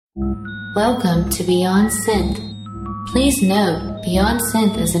Welcome to Beyond Synth. Please note, Beyond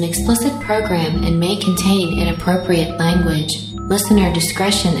Synth is an explicit program and may contain inappropriate language. Listener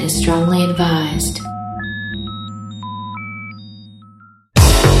discretion is strongly advised.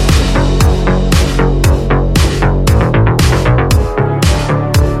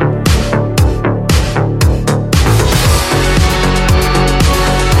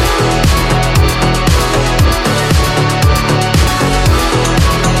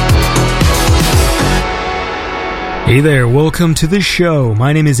 Hey there, welcome to the show.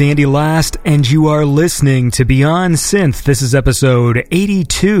 My name is Andy Last, and you are listening to Beyond Synth. This is episode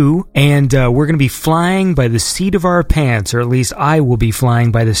 82, and we're going to be flying by the seat of our pants, or at least I will be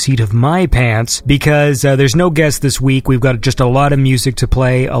flying by the seat of my pants, because there's no guest this week. We've got just a lot of music to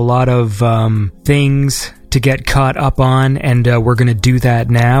play, a lot of things to get caught up on, and we're going to do that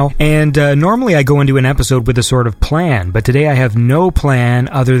now. And normally I go into an episode with a sort of plan, but today I have no plan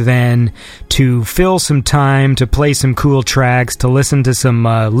other than to fill some time, to play some cool tracks, to listen to some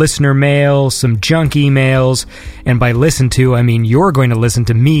listener mail, some junk emails, and by listen to, I mean you're going to listen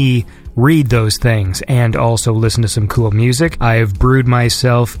to me read those things and also listen to some cool music. I have brewed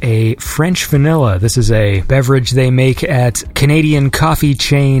myself a French vanilla. This is a beverage they make at Canadian coffee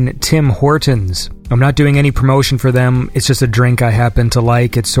chain Tim Hortons. I'm not doing any promotion for them. It's just a drink I happen to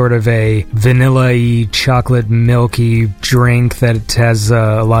like. It's sort of a vanilla-y, chocolate milky drink that has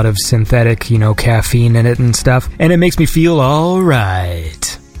a lot of synthetic, caffeine in it and stuff. And it makes me feel all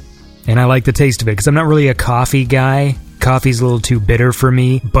right. And I like the taste of it because I'm not really a coffee guy. Coffee's a little too bitter for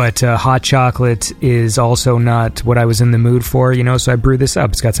me, but hot chocolate is also not what I was in the mood for, so I brewed this up.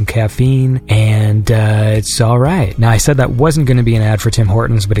 It's got some caffeine, and it's alright. Now, I said that wasn't going to be an ad for Tim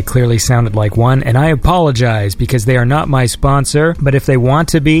Hortons, but it clearly sounded like one, and I apologize, because they are not my sponsor, but if they want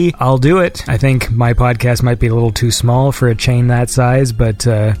to be, I'll do it. I think my podcast might be a little too small for a chain that size, but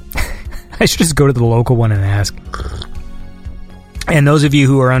I should just go to the local one and ask. And those of you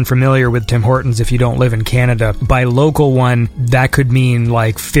who are unfamiliar with Tim Hortons, if you don't live in Canada, by local one, that could mean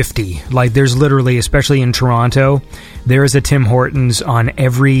like 50. Like there's literally, especially in Toronto, there is a Tim Hortons on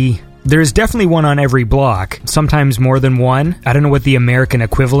every... There's definitely one on every block, sometimes more than one. I don't know what the American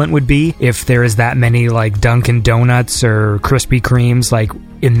equivalent would be, if there is that many like Dunkin' Donuts or Krispy Kremes, like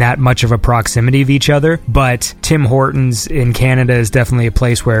in that much of a proximity of each other. But Tim Hortons in Canada is definitely a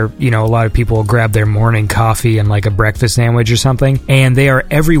place where, a lot of people will grab their morning coffee and like a breakfast sandwich or something. And they are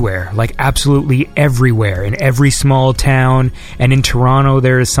everywhere, like absolutely everywhere, in every small town. And in Toronto,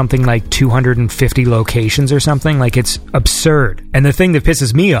 there is something like 250 locations or something. Like it's absurd. And the thing that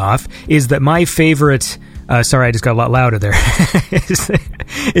pisses me off is that my favorite... sorry, I just got a lot louder there.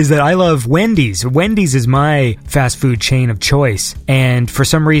 is that I love Wendy's. Wendy's is my fast food chain of choice. And for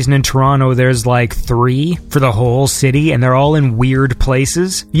some reason in Toronto, there's like 3 for the whole city, and they're all in weird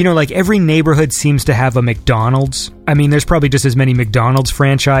places. Like every neighborhood seems to have a McDonald's. I mean, there's probably just as many McDonald's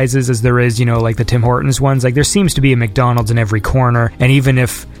franchises as there is, like the Tim Hortons ones. Like there seems to be a McDonald's in every corner. And even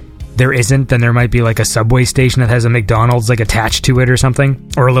if there isn't, then there might be like a subway station that has a McDonald's like attached to it or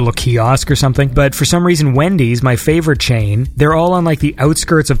something, or a little kiosk or something. But for some reason, Wendy's, my favorite chain, they're all on like the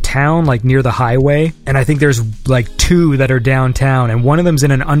outskirts of town, like near the highway. And I think there's like 2 that are downtown, and one of them's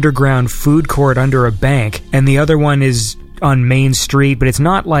in an underground food court under a bank, and the other one is on Main Street. But it's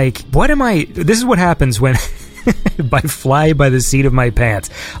not like, this is what happens when I fly by the seat of my pants.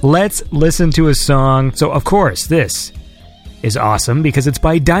 Let's listen to a song. So of course, this is awesome because it's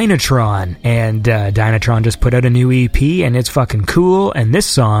by Dynatron, and Dynatron just put out a new EP and it's fucking cool, and this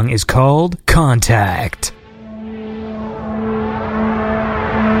song is called Contact.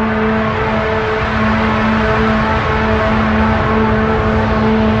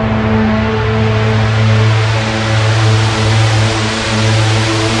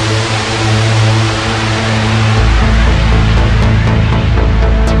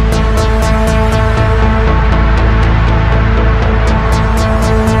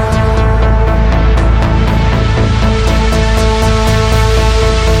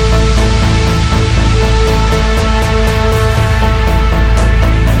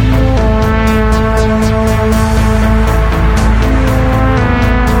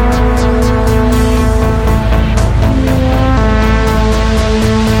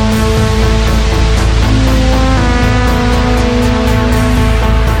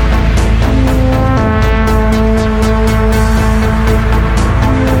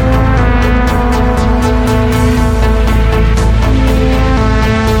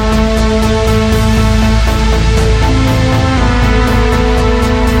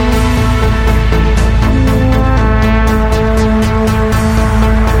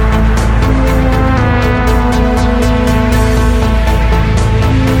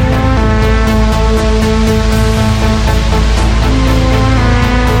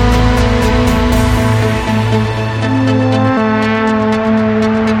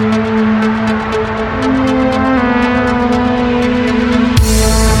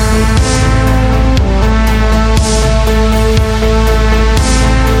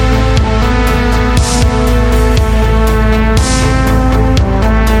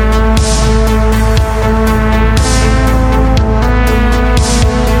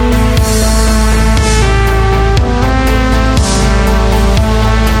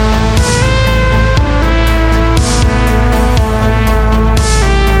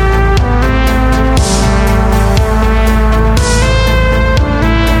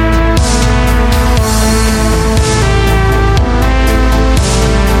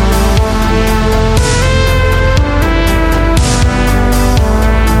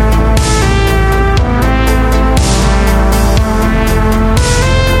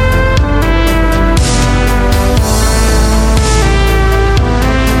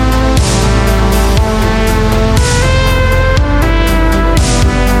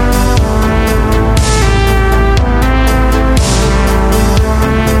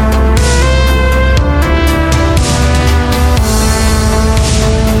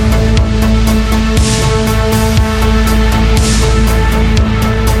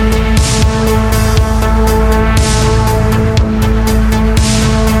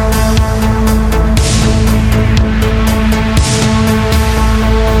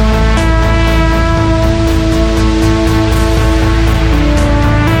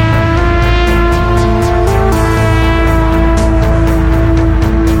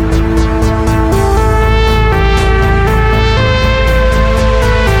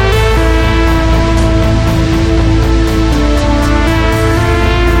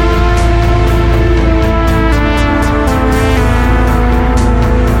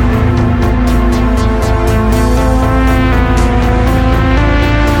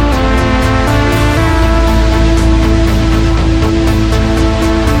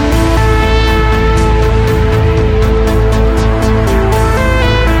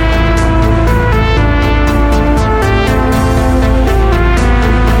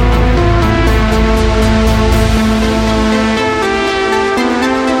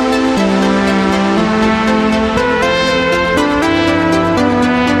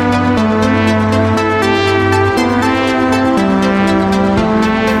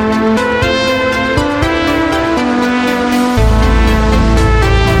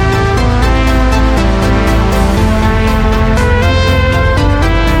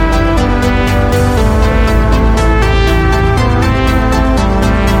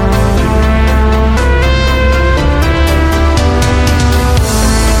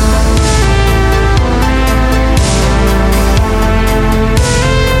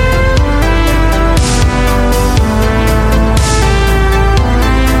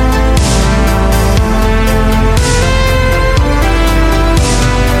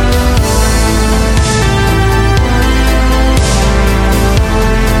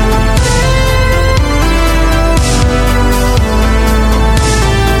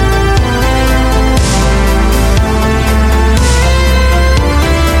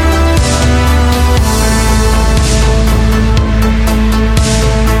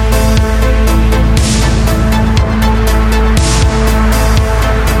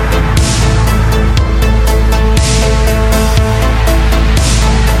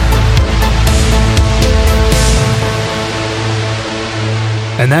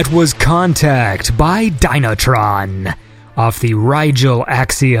 And that was Contact by Dynatron off the Rigel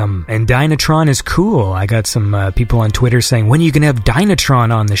Axiom. And Dynatron is cool. I got some people on Twitter saying, when are you going to have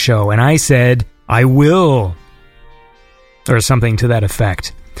Dynatron on the show? And I said, I will. Or something to that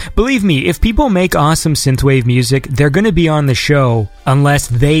effect. Believe me, if people make awesome synthwave music, they're going to be on the show unless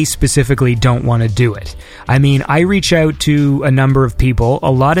they specifically don't want to do it. I mean, I reach out to a number of people. A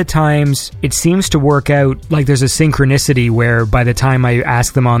lot of times, it seems to work out like there's a synchronicity where by the time I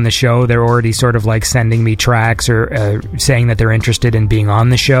ask them on the show, they're already sort of like sending me tracks or saying that they're interested in being on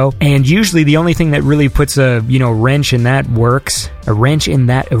the show. And usually the only thing that really puts a, wrench in that works, a wrench in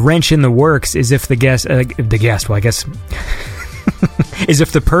the works is if the guest, well, I guess... is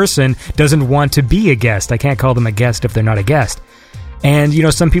if the person doesn't want to be a guest. I can't call them a guest if they're not a guest. And,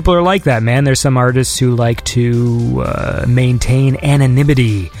 some people are like that, man. There's some artists who like to maintain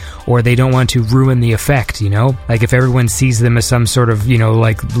anonymity, or they don't want to ruin the effect, Like if everyone sees them as some sort of,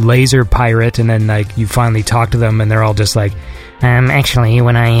 like laser pirate, and then like you finally talk to them and they're all just like, actually,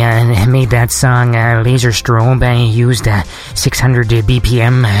 when I made that song, Laser Strobe, I used 600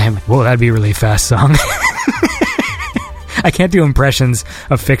 BPM. Whoa, that'd be a really fast song. I can't do impressions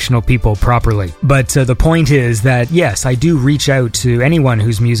of fictional people properly. But the point is that, yes, I do reach out to anyone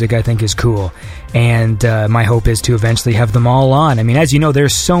whose music I think is cool. And my hope is to eventually have them all on. I mean, as you know,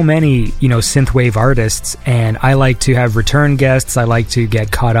 there's so many, synthwave artists. And I like to have return guests. I like to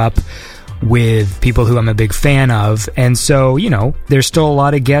get caught up with people who I'm a big fan of. And so, there's still a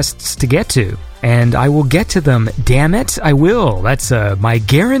lot of guests to get to. And I will get to them. Damn it, I will. That's my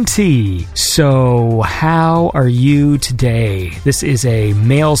guarantee. So, how are you today? This is a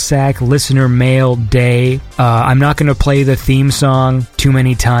Mail Sack listener mail day. I'm not going to play the theme song too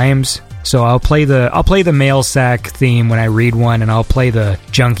many times. So I'll play the Mail Sack theme when I read one, and I'll play the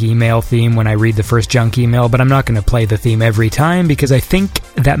junk email theme when I read the first junk email, but I'm not going to play the theme every time because I think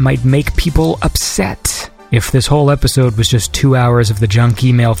that might make people upset if this whole episode was just 2 hours of the junk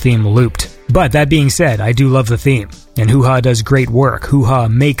email theme looped. But that being said, I do love the theme, and Hoo-Ha does great work. Hoo-Ha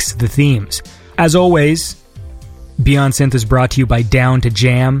makes the themes. As always, Beyond Synth is brought to you by Down to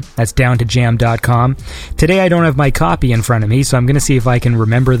Jam. That's downtojam.com. Today I don't have my copy in front of me, so I'm going to see if I can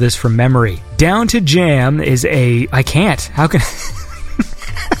remember this from memory. Down to Jam is I can't. How can...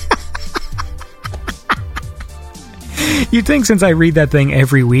 You'd think since I read that thing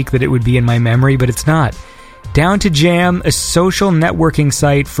every week that it would be in my memory, but it's not. Down to Jam, a social networking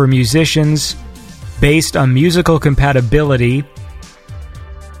site for musicians based on musical compatibility.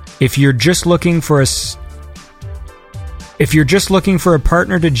 If you're just looking for a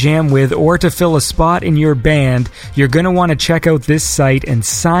partner to jam with or to fill a spot in your band, you're going to want to check out this site and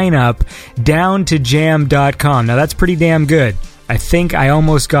sign up, downtojam.com. Now that's pretty damn good. I think I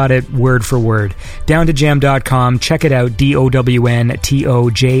almost got it word for word. Downtojam.com. Check it out,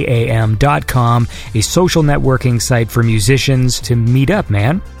 downtojam.com. A social networking site for musicians to meet up,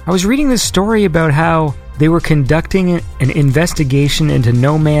 man. I was reading this story about how they were conducting an investigation into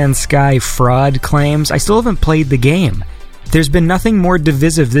No Man's Sky fraud claims. I still haven't played the game. There's been nothing more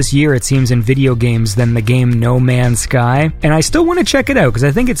divisive this year, it seems, in video games than the game No Man's Sky. And I still want to check it out because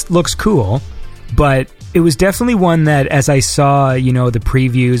I think it looks cool. But it was definitely one that, as I saw, the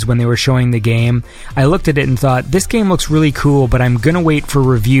previews when they were showing the game, I looked at it and thought, this game looks really cool, but I'm going to wait for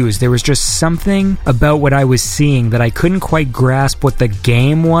reviews. There was just something about what I was seeing that I couldn't quite grasp what the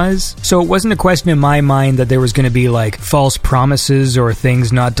game was. So it wasn't a question in my mind that there was going to be, like, false promises or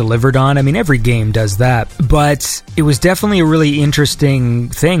things not delivered on. I mean, every game does that. But it was definitely a really interesting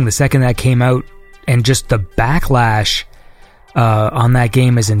thing the second that came out, and just the backlash on that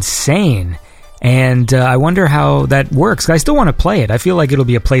game is insane. And I wonder how that works. I still want to play it. I feel like it'll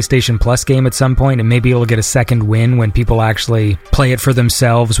be a PlayStation Plus game at some point, and maybe it'll get a second win when people actually play it for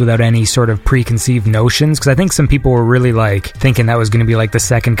themselves without any sort of preconceived notions. Because I think some people were really thinking that was going to be like the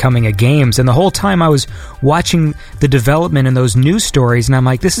second coming of games. And the whole time I was watching the development in those news stories, and I'm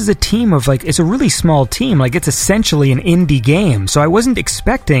like, this is a team of it's a really small team. It's essentially an indie game. So I wasn't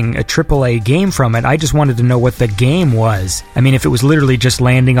expecting a AAA game from it. I just wanted to know what the game was. I mean, if it was literally just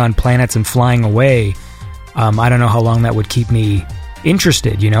landing on planets and flying away, I don't know how long that would keep me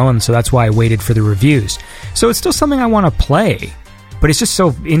interested, and so that's why I waited for the reviews. So it's still something I want to play, but it's just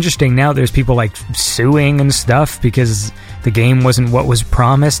so interesting now. There's people suing and stuff because the game wasn't what was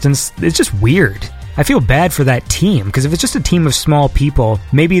promised, and it's just weird. I feel bad for that team, because if it's just a team of small people,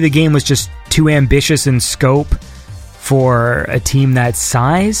 maybe the game was just too ambitious in scope for a team that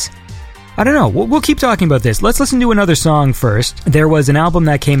size. I don't know. We'll keep talking about this. Let's listen to another song first. There was an album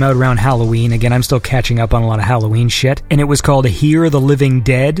that came out around Halloween. Again, I'm still catching up on a lot of Halloween shit. And it was called Hear the Living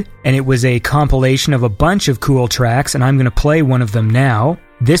Dead. And it was a compilation of a bunch of cool tracks. And I'm going to play one of them now.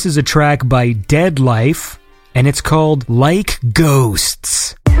 This is a track by Dead Life, and it's called Like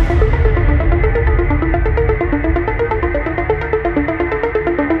Ghosts.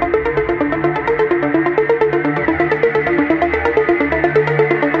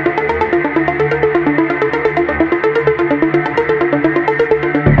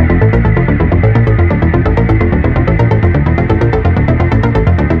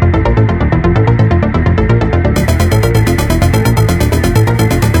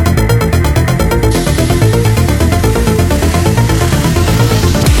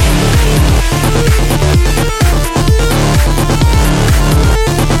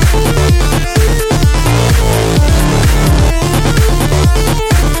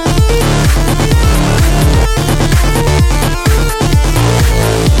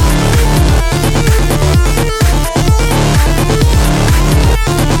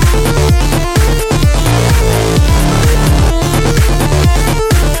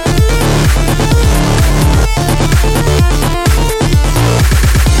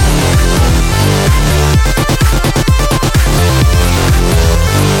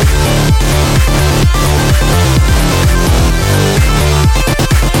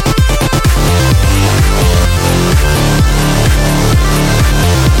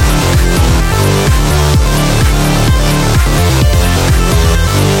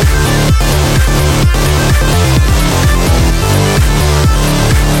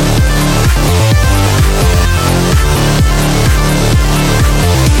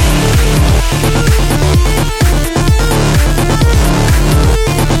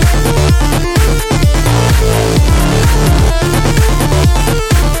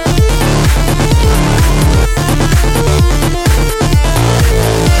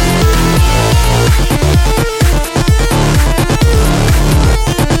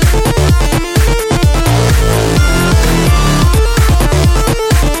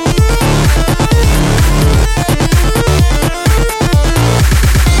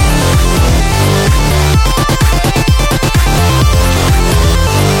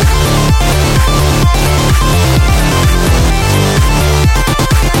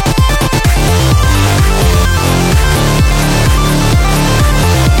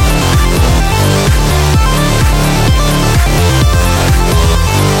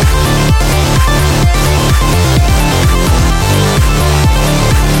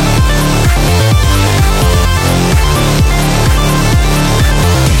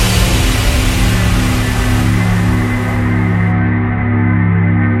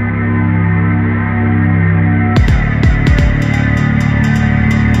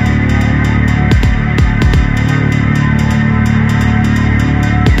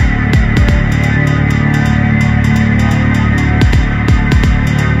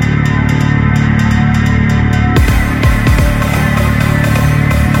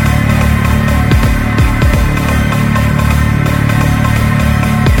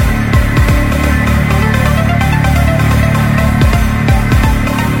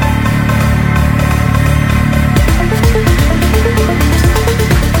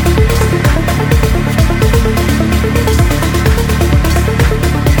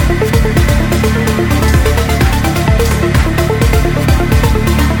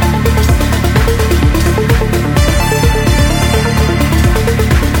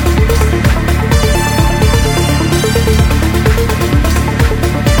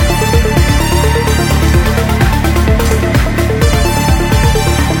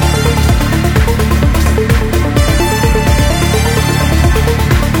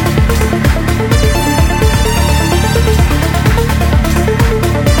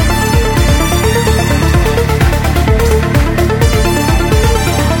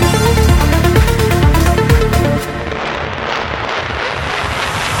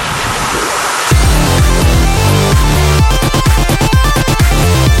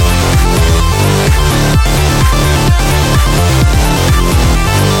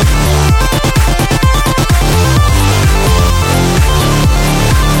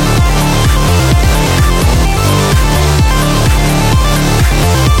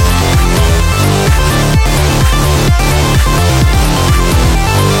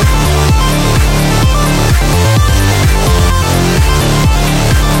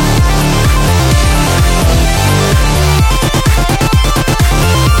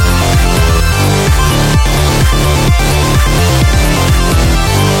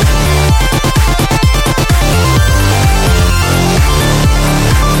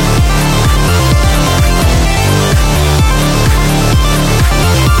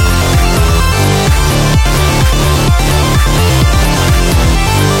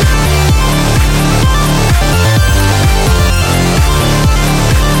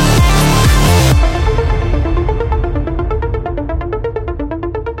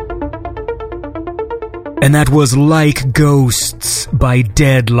 And that was Like Ghosts by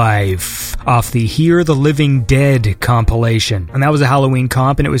Deadlife off the Hear the Living Dead compilation. And that was a Halloween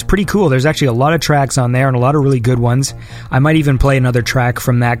comp, and it was pretty cool. There's actually a lot of tracks on there and a lot of really good ones. I might even play another track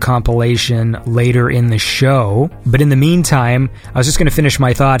from that compilation later in the show. But in the meantime, I was just going to finish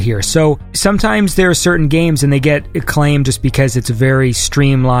my thought here. So sometimes there are certain games and they get acclaimed just because it's a very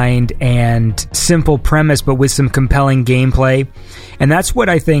streamlined and simple premise, but with some compelling gameplay. And that's what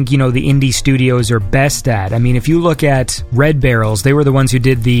I think, the indie studios are best at. I mean, if you look at Red Barrels, they were the ones who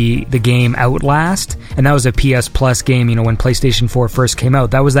did the game Outlast, and that was a PS Plus game, when PlayStation 4 first came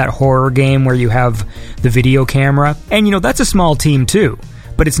out. That was that horror game where you have the video camera. And, that's a small team too.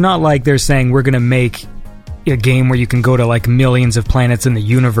 But it's not like they're saying we're going to make a game where you can go to like millions of planets in the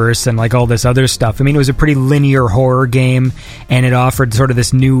universe and like all this other stuff. I mean, it was a pretty linear horror game, and it offered sort of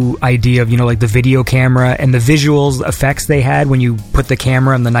this new idea of, like the video camera and the visuals effects they had when you put the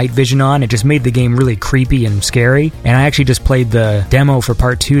camera and the night vision on. It just made the game really creepy and scary. And I actually just played the demo for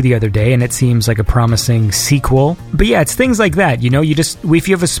part 2 the other day, and it seems like a promising sequel. But yeah, it's things like that, if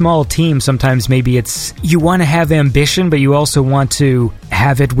you have a small team, sometimes maybe it's, you want to have ambition, but you also want to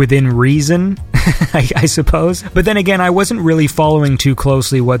have it within reason, I suppose. But then again, I wasn't really following too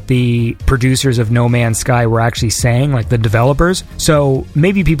closely what the producers of No Man's Sky were actually saying, like the developers. So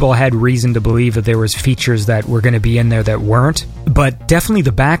maybe people had reason to believe that there was features that were going to be in there that weren't. But definitely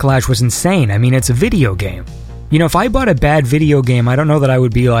the backlash was insane. I mean, it's a video game. If I bought a bad video game, I don't know that I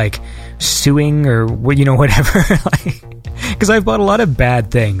would be like suing or, whatever. Because I've bought a lot of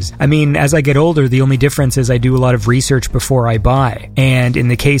bad things. I mean, as I get older, the only difference is I do a lot of research before I buy. And in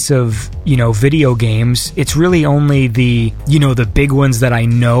the case of, video games, it's really only the big ones that I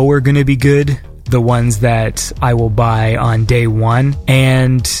know are going to be good, the ones that I will buy on day one.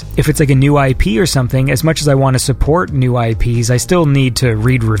 And if it's like a new IP or something, as much as I want to support new IPs, I still need to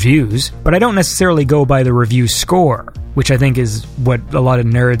read reviews. But I don't necessarily go by the review score, which I think is what a lot of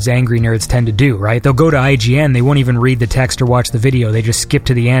angry nerds tend to do, right? They'll go to IGN, they won't even read the text or watch the video, they just skip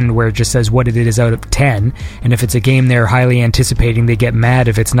to the end where it just says what it is out of 10, and if it's a game they're highly anticipating, they get mad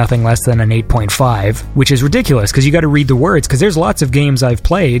if it's nothing less than an 8.5, which is ridiculous, because you got to read the words, because there's lots of games I've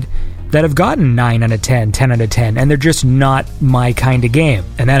played that have gotten 9 out of 10, 10 out of 10, and they're just not my kind of game,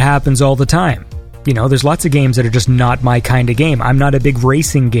 and that happens all the time. There's lots of games that are just not my kind of game. I'm not a big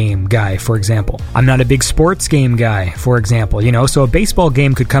racing game guy, for example. I'm not a big sports game guy, for example. So a baseball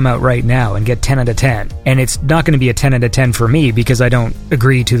game could come out right now and get 10 out of 10. And it's not going to be a 10 out of 10 for me because I don't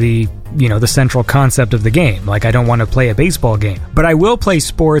agree to the central concept of the game. Like, I don't want to play a baseball game. But I will play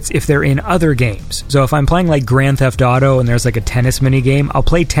sports if they're in other games. So if I'm playing like Grand Theft Auto and there's like a tennis mini game, I'll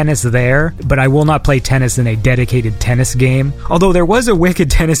play tennis there, but I will not play tennis in a dedicated tennis game. Although there was a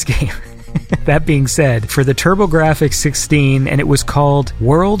wicked tennis game. That being said, for the TurboGrafx 16, and it was called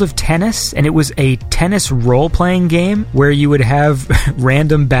World of Tennis, and it was a tennis role-playing game where you would have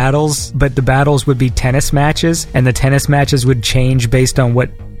random battles, but the battles would be tennis matches, and the tennis matches would change based on what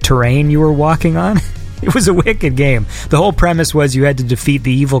terrain you were walking on. It was a wicked game. The whole premise was you had to defeat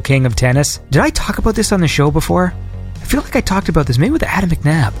the evil king of tennis. Did I talk about this on the show before? I feel like I talked about this, maybe with Adam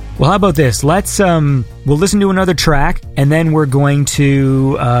McNabb. Well, how about this? Let's, we'll listen to another track, and then we're going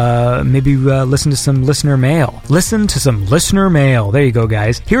to, listen to some listener mail. Listen to some listener mail. There you go,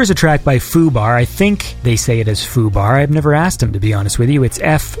 guys. Here's a track by Fubar. I think they say it as Fubar. I've never asked him, to be honest with you. It's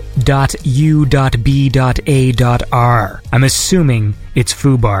F.U.B.A.R. I'm assuming it's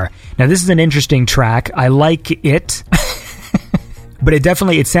Fubar. Now, this is an interesting track. I like it. But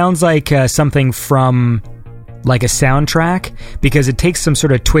it sounds like something from like a soundtrack, because it takes some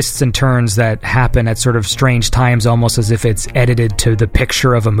sort of twists and turns that happen at sort of strange times, almost as if it's edited to the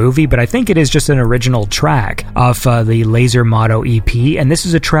picture of a movie. But I think it is just an original track off the Laser Motto EP, and this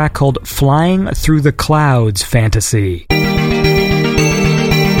is a track called Flying Through the Clouds Fantasy.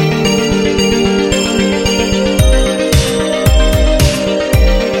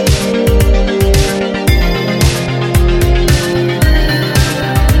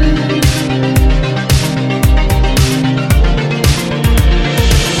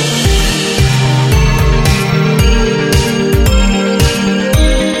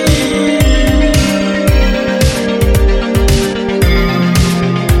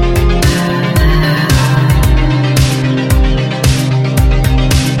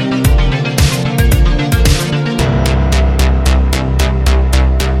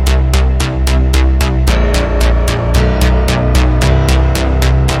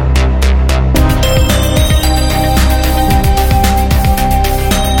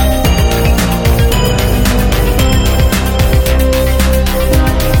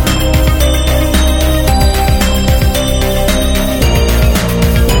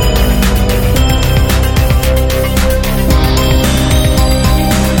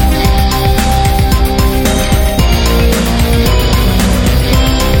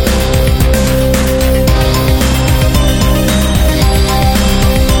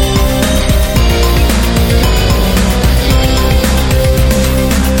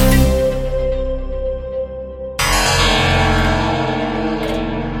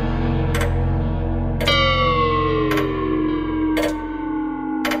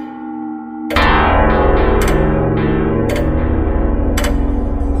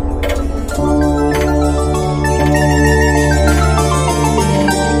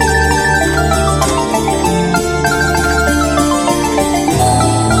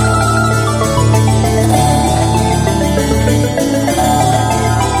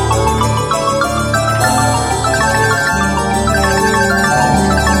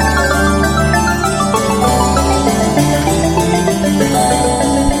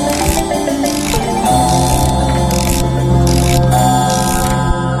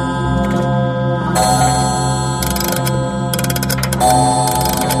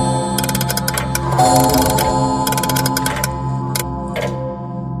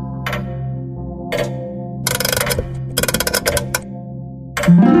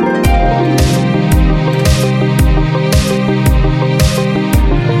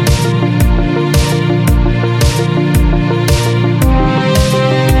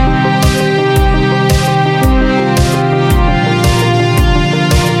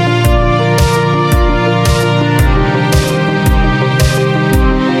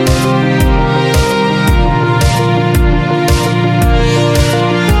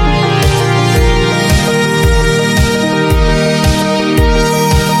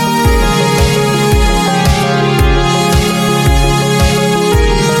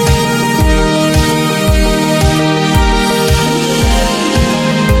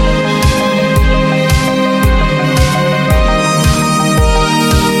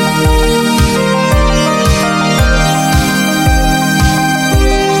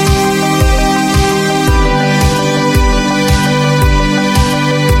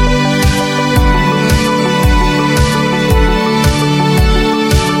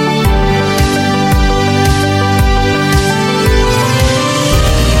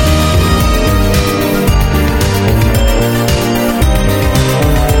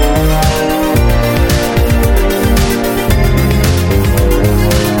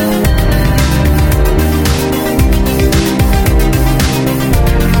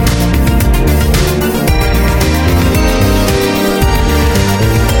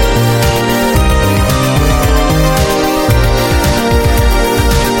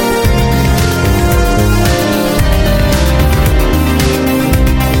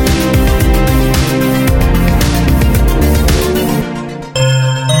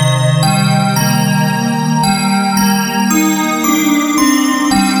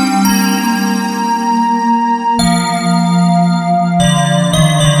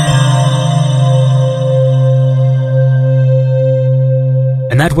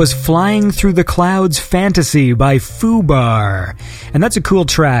 That was Flying Through the Clouds Fantasy by Fubar. And that's a cool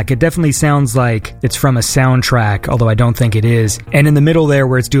track. It definitely sounds like it's from a soundtrack, although I don't think it is. And in the middle there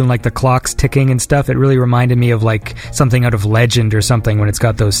where it's doing like the clocks ticking and stuff, it really reminded me of like something out of Legend or something when it's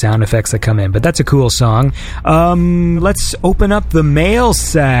got those sound effects that come in. But that's a cool song. Let's open up the mail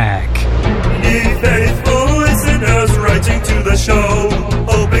sack. Ye faithful listeners writing to the show,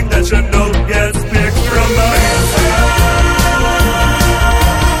 hoping that your note gets picked from the mail sack.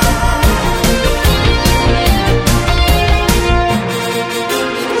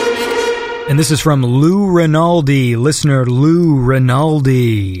 And this is from Lou Rinaldi, listener Lou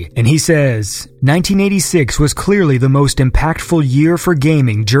Rinaldi. And he says, 1986 was clearly the most impactful year for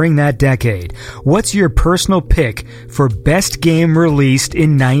gaming during that decade. What's your personal pick for best game released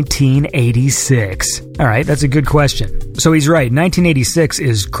in 1986? All right, that's a good question. So he's right, 1986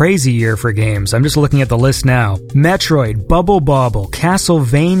 is crazy year for games. I'm just looking at the list now. Metroid, Bubble Bobble,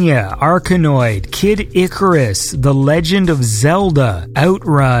 Castlevania, Arkanoid, Kid Icarus, The Legend of Zelda,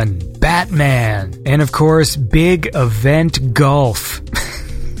 Outrun, Batman, and of course, Big Event Golf.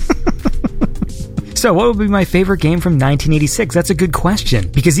 So what would be my favorite game from 1986? That's a good question.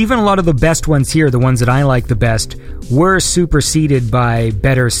 Because even a lot of the best ones here, the ones that I like the best, were superseded by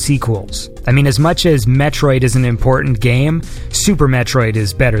better sequels. I mean, as much as Metroid is an important game, Super Metroid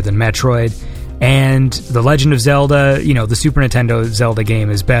is better than Metroid. And The Legend of Zelda, the Super Nintendo Zelda game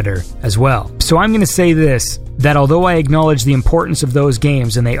is better as well. So I'm going to say this, that although I acknowledge the importance of those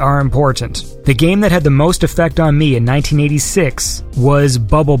games, and they are important, the game that had the most effect on me in 1986 was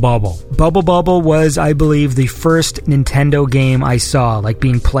Bubble Bobble. Bubble Bobble was, I believe, the first Nintendo game I saw, like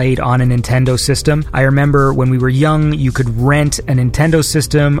being played on a Nintendo system. I remember when we were young, you could rent a Nintendo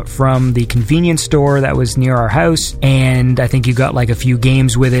system from the convenience store that was near our house, and I think you got like a few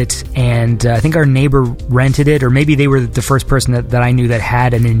games with it, and I think our neighbor rented it, or maybe they were the first person that I knew that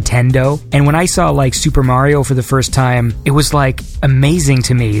had a Nintendo. And when I saw like Super Mario for the first time, it was like amazing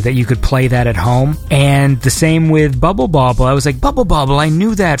to me that you could play that at home. And the same with Bubble Bobble. I was like, Bubble Bobble, I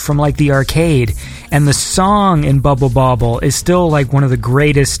knew that from like the arcade. And the song in Bubble Bobble is still like one of the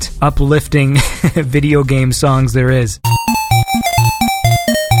greatest uplifting video game songs there is.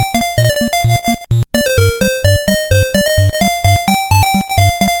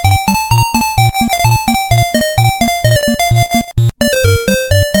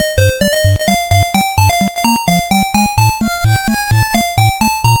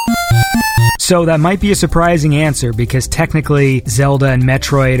 So that might be a surprising answer because technically Zelda and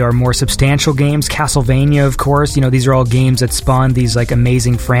Metroid are more substantial games. Castlevania, of course, these are all games that spawned these like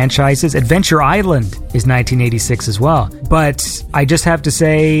amazing franchises. Adventure Island is 1986 as well. But I just have to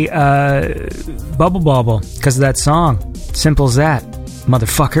say Bubble Bobble because of that song. Simple as that,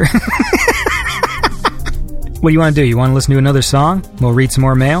 motherfucker. What do you want to do? You want to listen to another song? We'll read some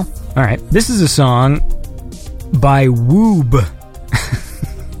more mail? All right. This is a song by Woob.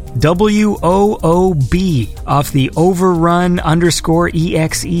 WOOB off the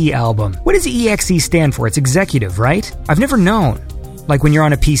Overrun_EXE album. What does EXE stand for? It's executive, right? I've never known. Like when you're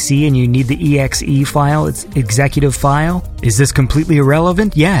on a PC and you need the EXE file, it's executive file. Is this completely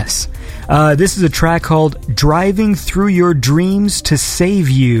irrelevant? Yes. This is a track called Driving Through Your Dreams to Save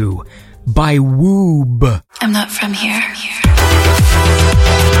You by Woob. I'm not from here.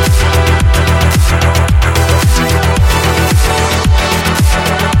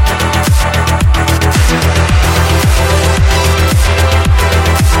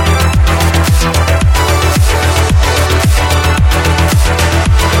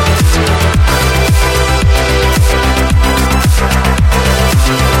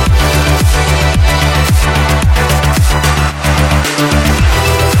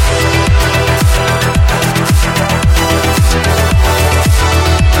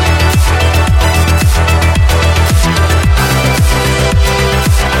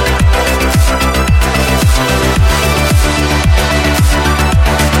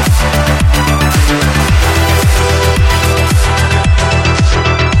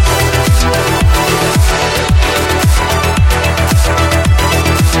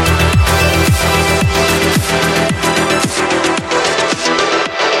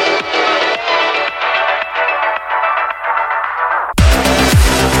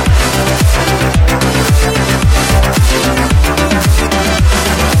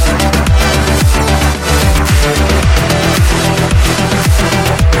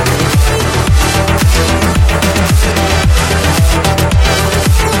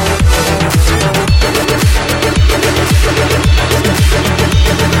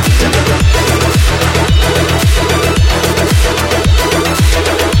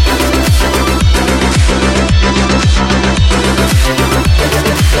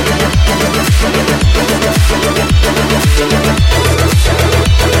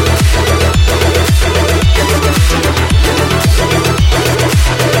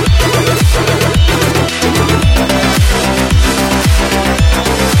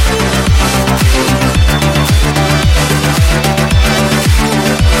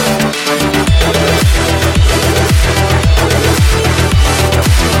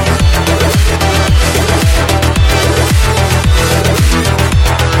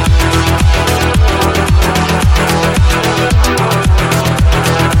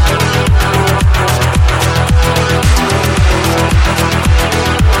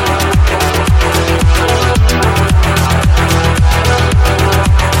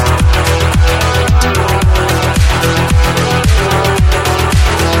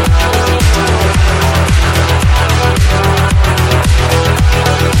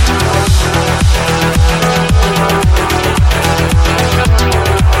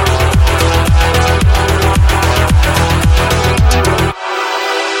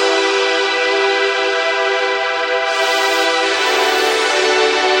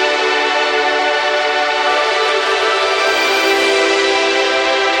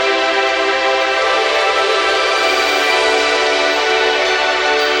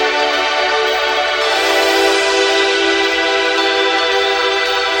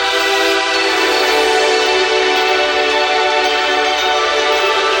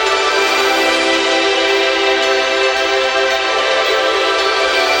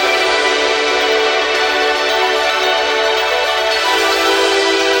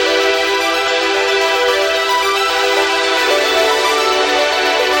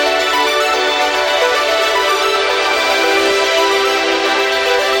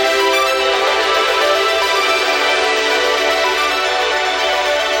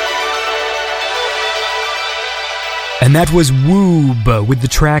 And that was Woob with the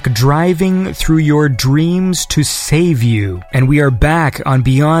track Driving Through Your Dreams to Save You. And we are back on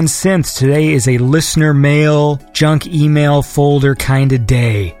Beyond Synth. Today is a listener mail, junk email folder kind of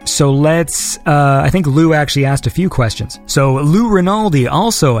day. So let's, I think Lou actually asked a few questions. So Lou Rinaldi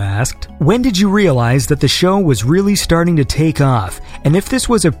also asked, when did you realize that the show was really starting to take off? And if this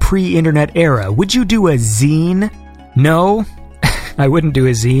was a pre-internet era, would you do a zine? No, I wouldn't do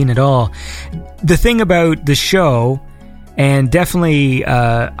a zine at all. The thing about the show, and definitely,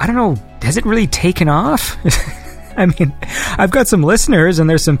 I don't know, has it really taken off? I mean, I've got some listeners and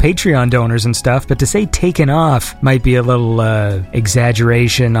there's some Patreon donors and stuff, but to say taken off might be a little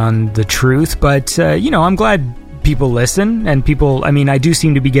exaggeration on the truth. But, I'm glad people listen, and people, I mean, I do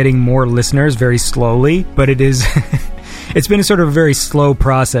seem to be getting more listeners very slowly, but it is... It's been a sort of a very slow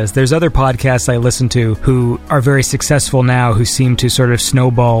process. There's other podcasts I listen to who are very successful now, who seem to sort of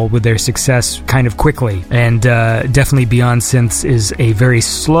snowball with their success kind of quickly. And definitely Beyond Synths is a very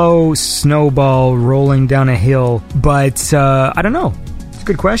slow snowball rolling down a hill. But I don't know. It's a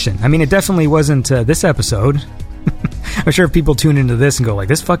good question. I mean, it definitely wasn't this episode. I'm sure if people tune into this and go like,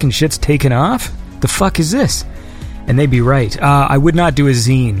 this fucking shit's taken off? The fuck is this? And they'd be right. I would not do a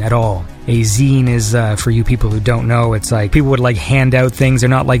zine at all. A zine is, for you people who don't know, it's like people would like hand out things. They're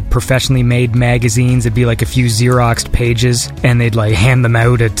not like professionally made magazines. It'd be like a few Xeroxed pages, and they'd like hand them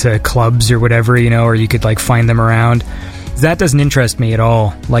out at clubs or whatever, or you could like find them around. That doesn't interest me at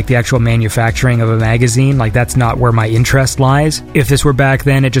all. Like the actual manufacturing of a magazine, like that's not where my interest lies. If this were back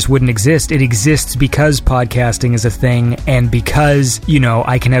then, it just wouldn't exist. It exists because podcasting is a thing, and because,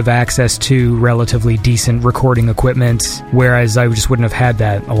 I can have access to relatively decent recording equipment, whereas I just wouldn't have had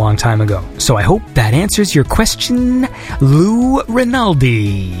that a long time ago. So I hope that answers your question, Lou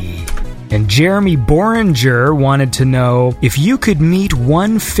Rinaldi. And Jeremy Boringer wanted to know, if you could meet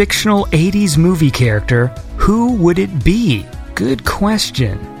one fictional 80s movie character, who would it be? Good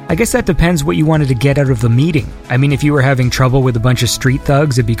question. I guess that depends what you wanted to get out of the meeting. I mean, if you were having trouble with a bunch of street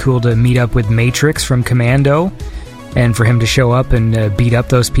thugs, it'd be cool to meet up with Matrix from Commando, and for him to show up and beat up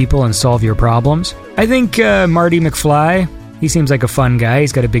those people and solve your problems. I think Marty McFly, he seems like a fun guy.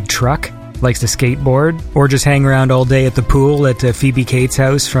 He's got a big truck. Likes to skateboard, or just hang around all day at the pool at Phoebe Cates'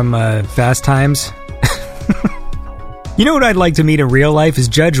 house from Fast Times. You know what I'd like to meet in real life is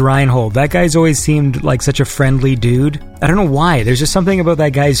Judge Reinhold. That guy's always seemed like such a friendly dude. I don't know why. There's just something about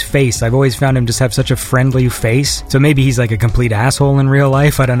that guy's face. I've always found him just have such a friendly face. So maybe he's like a complete asshole in real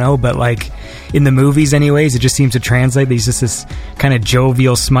life. I don't know. But like in the movies anyways, it just seems to translate. He's just this kind of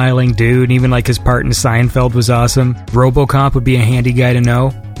jovial, smiling dude. And even like his part in Seinfeld was awesome. RoboCop would be a handy guy to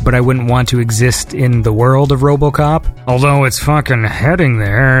know. But I wouldn't want to exist in the world of RoboCop. Although it's fucking heading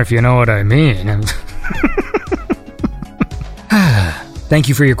there, if you know what I mean. Thank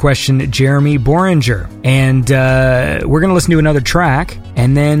you for your question, Jeremy Boringer. And we're going to listen to another track,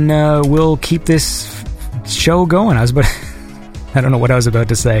 and then we'll keep this show going. I don't know what I was about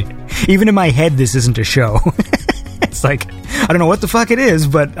to say. Even in my head, this isn't a show. It's like, I don't know what the fuck it is,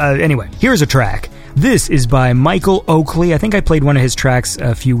 but anyway, here's a track. This is by Michael Oakley. I think I played one of his tracks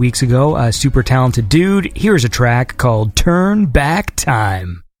a few weeks ago. A super talented dude. Here's a track called Turn Back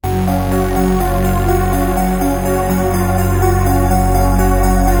Time.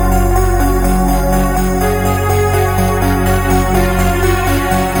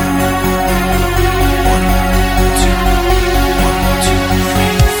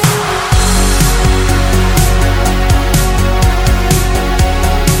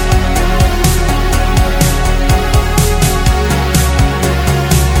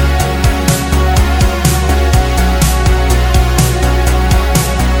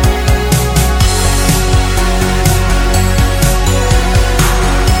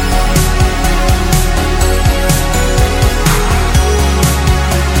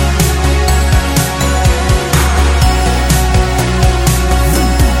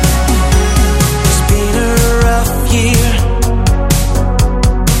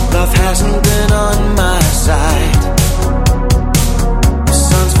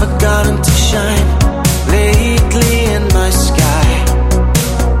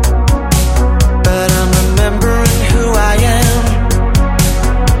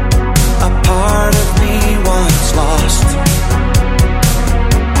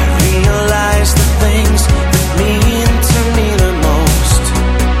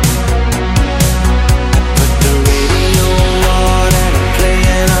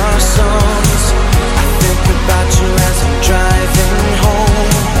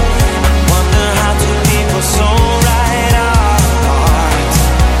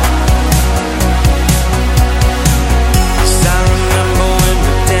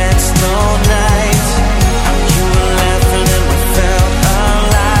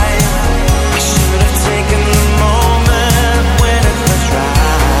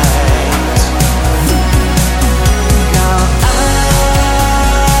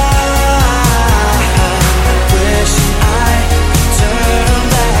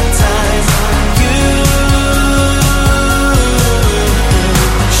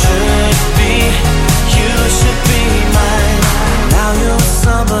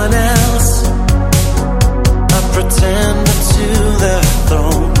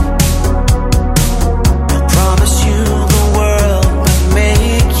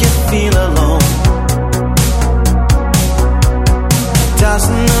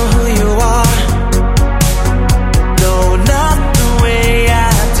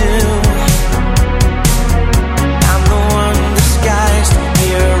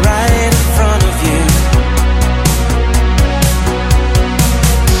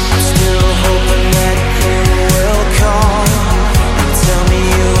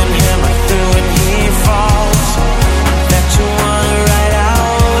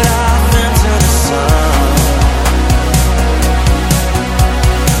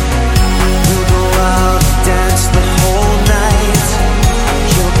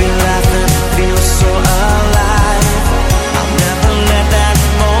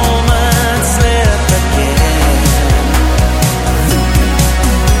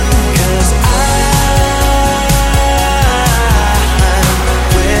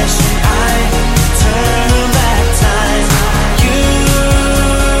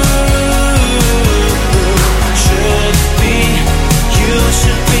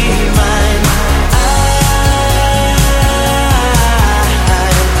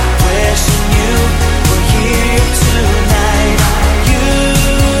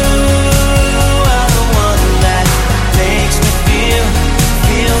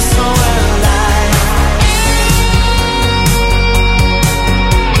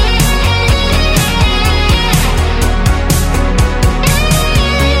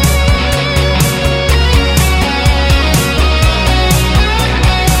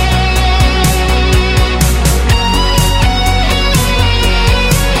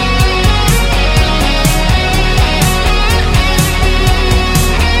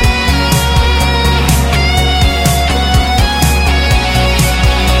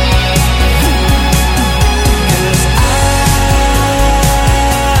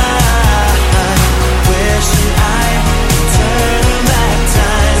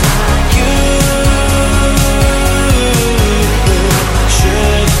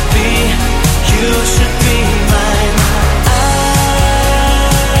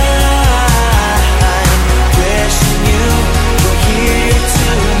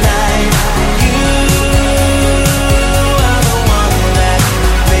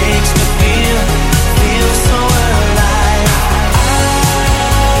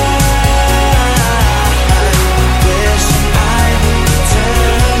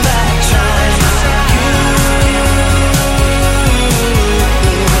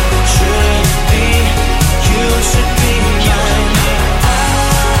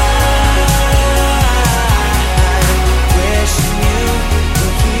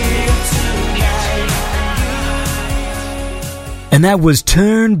 And that was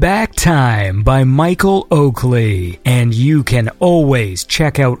Turn Back Time by Michael Oakley. And you can always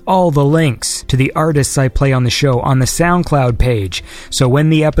check out all the links to the artists I play on the show on the SoundCloud page. So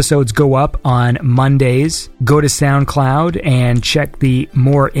when the episodes go up on Mondays, go to SoundCloud and check the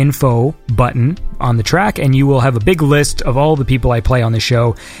More Info button on the track, and you will have a big list of all the people I play on the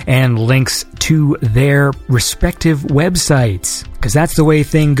show and links to their respective websites. Because that's the way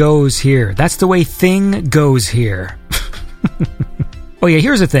thing goes here. That's the way thing goes here. Oh yeah,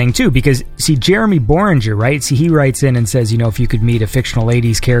 here's the thing too, because see, Jeremy Boringer, right? See, he writes in and says, if you could meet a fictional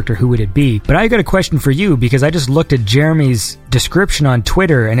 80s character, who would it be? But I got a question for you, because I just looked at Jeremy's description on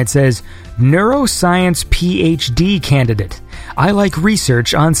Twitter and it says, neuroscience PhD candidate. I like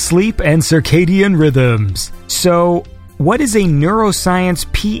research on sleep and circadian rhythms. So, what is a neuroscience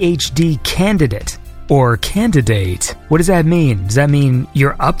PhD candidate? Or candidate? What does that mean? Does that mean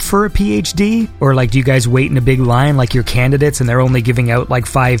you're up for a PhD? Or do you guys wait in a big line like you're candidates and they're only giving out 5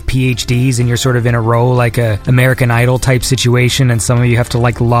 PhDs and you're sort of in a row like a American Idol type situation, and some of you have to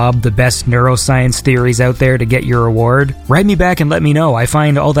lob the best neuroscience theories out there to get your award? Write me back and let me know. I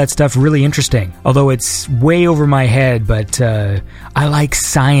find all that stuff really interesting. Although it's way over my head, but I like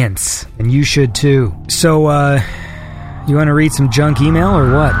science. And you should too. So, you want to read some junk email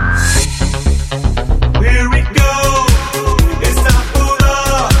or what? Here we go. It's time for the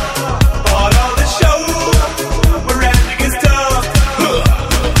part of the show where rapping is tough.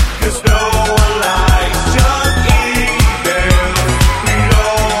 'Cause no one likes junk emails. We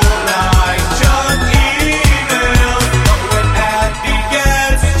don't like junk emails. But when Andy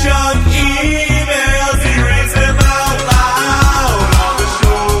gets junk emails, he reads them out loud on the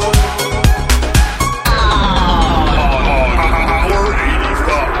show.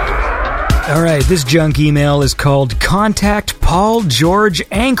 All right, this junk email is called Contact Paul George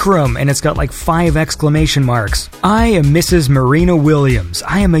Ankrum, and it's got 5 exclamation marks. I am Mrs. Marina Williams.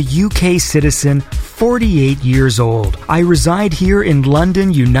 I am a UK citizen, 48 years old. I reside here in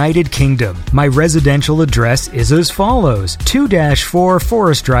London, United Kingdom. My residential address is as follows: 2-4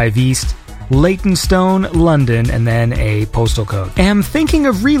 Forest Drive East, Leytonstone, London, and then a postal code. Am thinking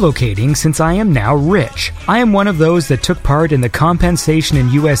of relocating since I am now rich. I am one of those that took part in the compensation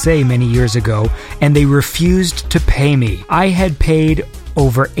in USA many years ago, and they refused to pay me. I had paid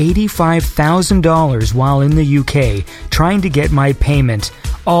over $85,000 while in the UK trying to get my payment,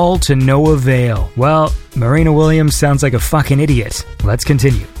 all to no avail. Well, Marina Williams sounds like a fucking idiot. Let's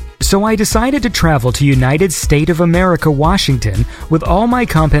continue. So I decided to travel to United States of America, Washington, with all my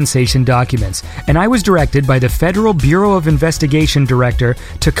compensation documents, and I was directed by the Federal Bureau of Investigation Director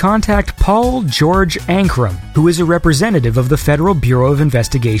to contact Paul George Ankrum, who is a representative of the Federal Bureau of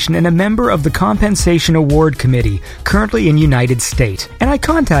Investigation and a member of the Compensation Award Committee, currently in United States. And I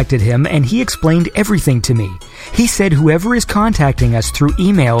contacted him, and he explained everything to me. He said whoever is contacting us through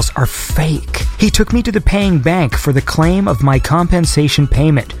emails are fake. He took me to the paying bank for the claim of my compensation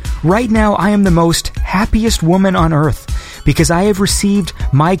payment. Right now, I am the most happiest woman on earth because I have received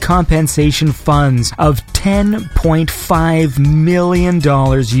my compensation funds of $10.5 million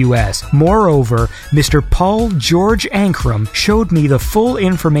US. Moreover, Mr. Paul George Ankrum showed me the full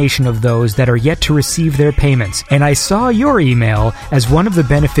information of those that are yet to receive their payments, and I saw your email as one of the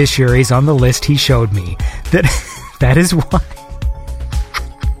beneficiaries on the list he showed me. That is why.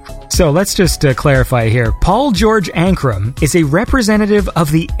 So let's just clarify here. Paul George Ankrum is a representative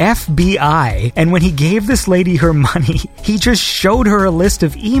of the FBI, and when he gave this lady her money, he just showed her a list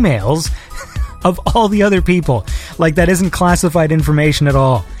of emails of all the other people. That isn't classified information at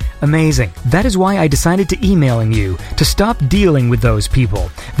all. Amazing. That is why I decided to emailing you to stop dealing with those people.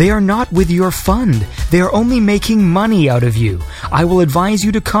 They are not with your fund. They are only making money out of you. I will advise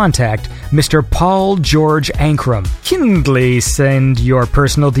you to contact Mr. Paul George Ankrum. Kindly send your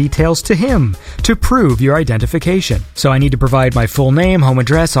personal details to him to prove your identification. So I need to provide my full name, home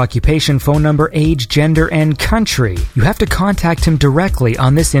address, occupation, phone number, age, gender, and country. You have to contact him directly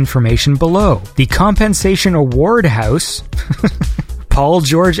on this information below. The Compensation Award House... Paul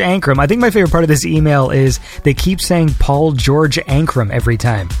George Ankrum. I think my favorite part of this email is they keep saying Paul George Ankrum every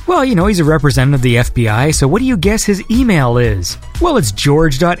time. Well, he's a representative of the FBI, so what do you guess his email is? Well, it's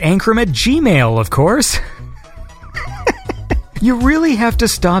george.ankrum@gmail, of course. You really have to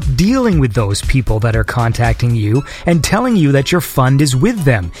stop dealing with those people that are contacting you and telling you that your fund is with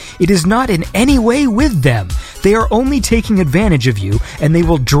them. It is not in any way with them. They are only taking advantage of you, and they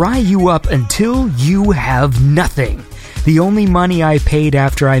will dry you up until you have nothing. The only money I paid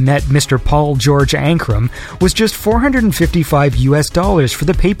after I met Mr. Paul George Ankrum was just $455 for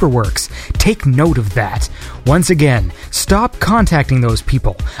the paperworks. Take note of that. Once again, stop contacting those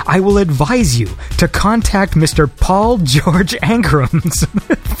people. I will advise you to contact Mr. Paul George Ankrum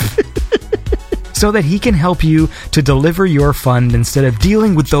so that he can help you to deliver your fund instead of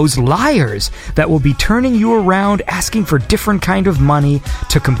dealing with those liars that will be turning you around asking for different kind of money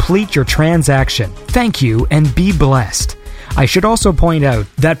to complete your transaction. Thank you and be blessed. I should also point out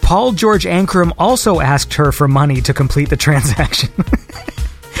that Paul George Ankrum also asked her for money to complete the transaction.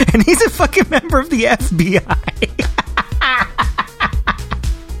 And he's a fucking member of the FBI.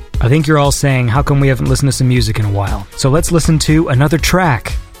 I think you're all saying, how come we haven't listened to some music in a while? So let's listen to another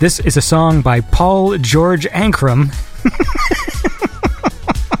track. This is a song by Paul George Ankrum.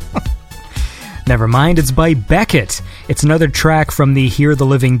 Never mind, it's by Beckett. It's another track from the Hear the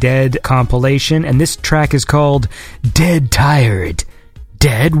Living Dead compilation, and this track is called Dead Tired,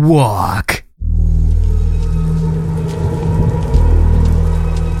 Dead Walk.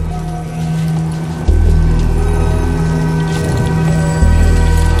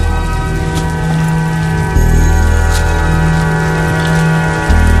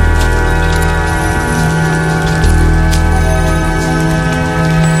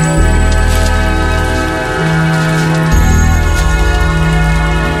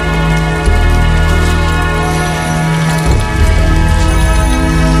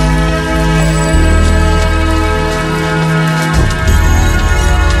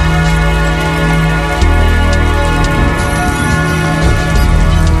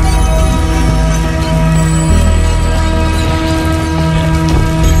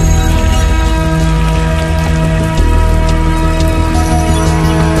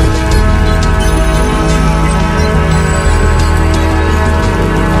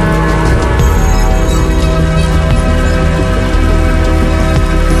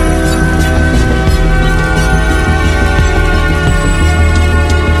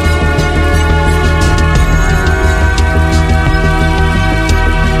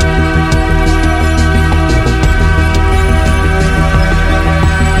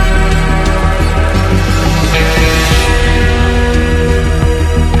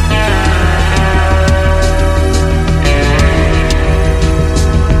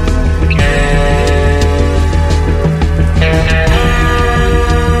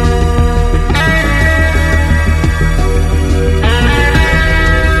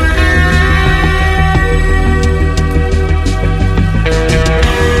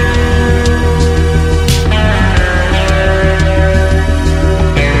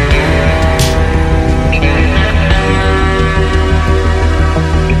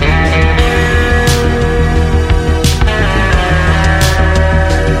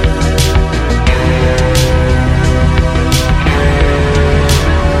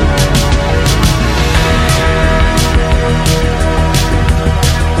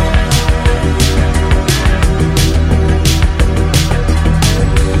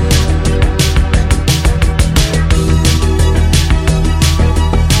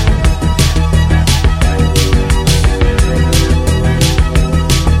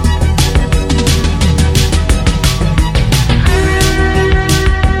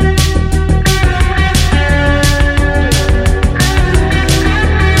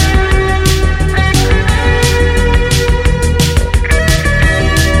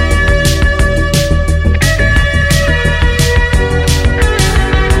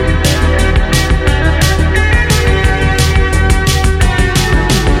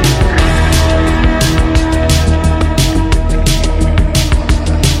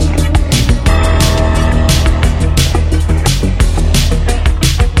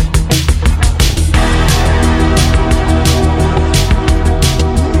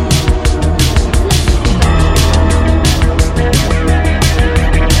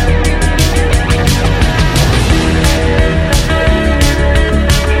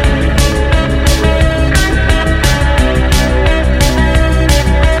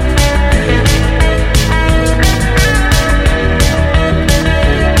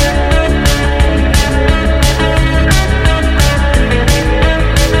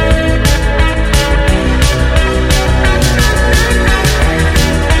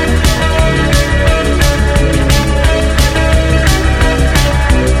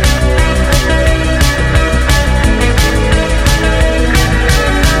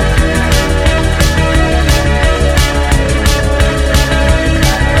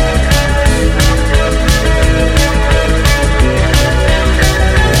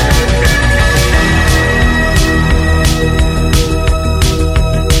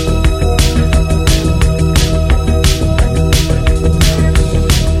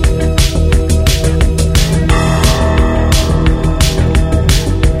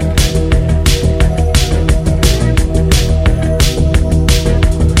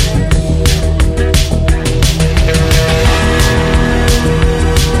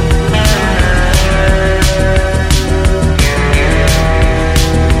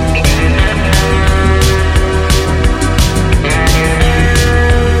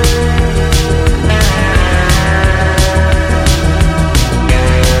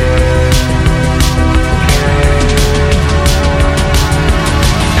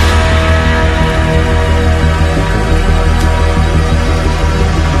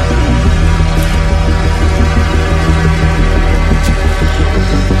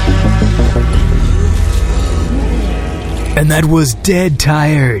 And that was Dead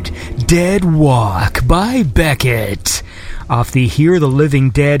Tired, Dead Walk by Beckett, off the Hear the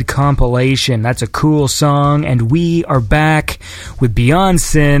Living Dead compilation. That's a cool song, and we are back with Beyond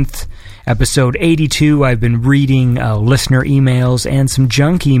Synth, episode 82. I've been reading listener emails and some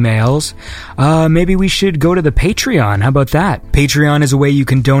junk emails. Maybe we should go to the Patreon. How about that? Patreon is a way you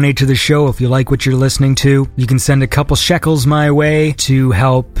can donate to the show if you like what you're listening to. You can send a couple shekels my way to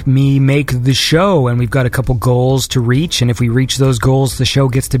help me make the show, and we've got a couple goals to reach, and if we reach those goals, the show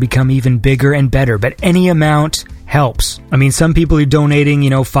gets to become even bigger and better. But any amount helps. I mean, some people are donating,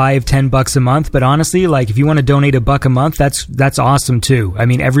 $5-10 a month, but honestly, like, if you want to donate $1 a month, that's awesome too. I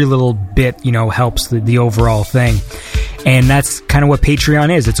mean, every little bit, helps the overall thing. And that's kind of what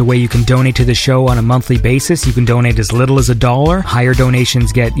Patreon is. It's a way you can donate to the show on a monthly basis. You can donate as little as $1. Higher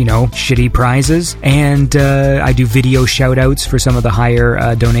donations get, shitty prizes. And I do video shout-outs for some of the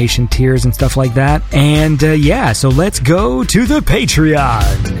higher donation tiers and stuff like that. And so let's go to the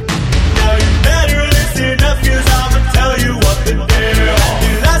Patreon. Now you better listen up, 'cause I'ma tell you what to do.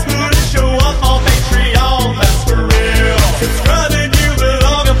 Let's move the show up on Patreon, that's for real. Subscribing, you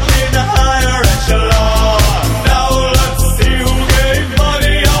belong up in the higher echelon. Now let's see who gave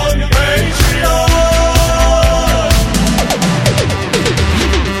money on Patreon.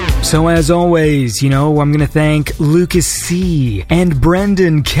 So as always, I'm going to thank Lucas C. and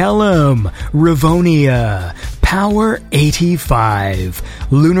Brendan Kellum, Ravonia, Power 85,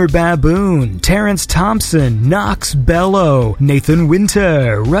 Lunar Baboon, Terrence Thompson, Knox Bellow, Nathan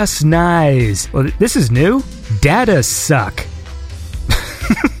Winter, Russ Nyes. Well, this is new. Data Suck.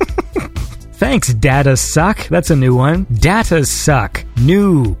 Thanks, Data Suck. That's a new one. Data Suck,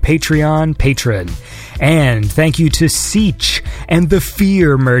 new Patreon patron. And thank you to Seach and the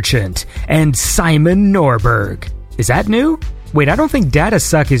Fear Merchant and Simon Norberg. Is that new? Wait, I don't think Data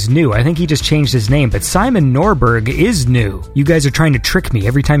Suck is new. I think he just changed his name, but Simon Norberg is new. You guys are trying to trick me.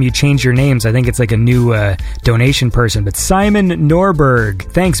 Every time you change your names, I think it's like a new donation person. But Simon Norberg,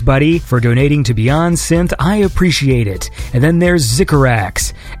 thanks, buddy, for donating to Beyond Synth. I appreciate it. And then there's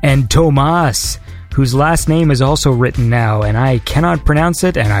Zikarax and Tomas, whose last name is also written now, and I cannot pronounce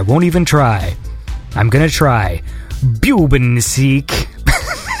it, and I won't even try. I'm gonna try. Bubensik.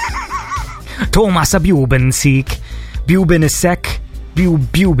 Tomas Bubensik. Bubinisek,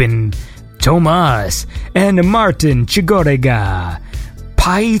 Bubin, Tomas, and Martin Chigorega,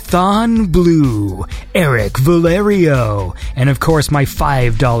 Python Blue, Eric Valerio, and of course my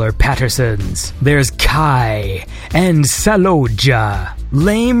 $5 Pattersons. There's Kai and Saloja,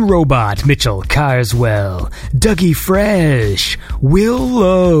 Lame Robot Mitchell Carswell, Dougie Fresh, Will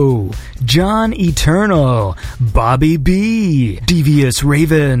Lowe, John Eternal, Bobby B, Devious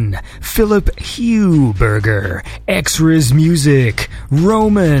Raven, Philip Huberger, X-Riz Music,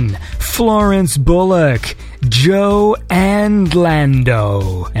 Roman, Florence Bullock, Joe and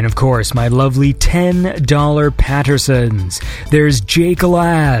Lando, and of course my lovely $10 Pattersons. There's Jake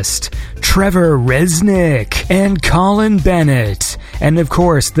Last, Trevor Resnick, and Colin Bennett, and of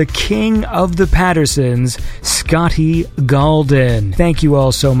course the king of the Pattersons, Scotty Galden. Thank you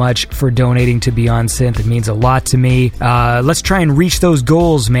all so much for donating to Beyond Synth. It means a lot to me. Let's try and reach those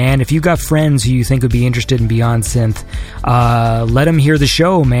goals, man. If you got friends who you think would be interested in Beyond Synth, let them hear the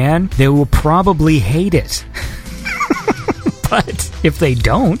show, man. They will probably hate it. But if they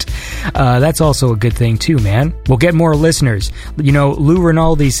don't, that's also a good thing too, man. We'll get more listeners. Lou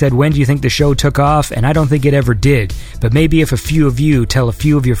Rinaldi said, when do you think the show took off? And I don't think it ever did. But maybe if a few of you tell a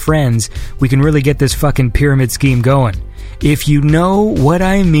few of your friends, we can really get this fucking pyramid scheme going. If you know what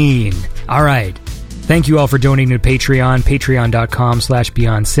I mean. All right. Thank you all for donating to Patreon,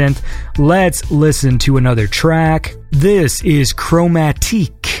 patreon.com/BeyondSynth. Let's listen to another track. This is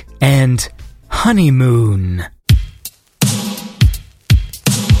Chromatique and Honeymoon.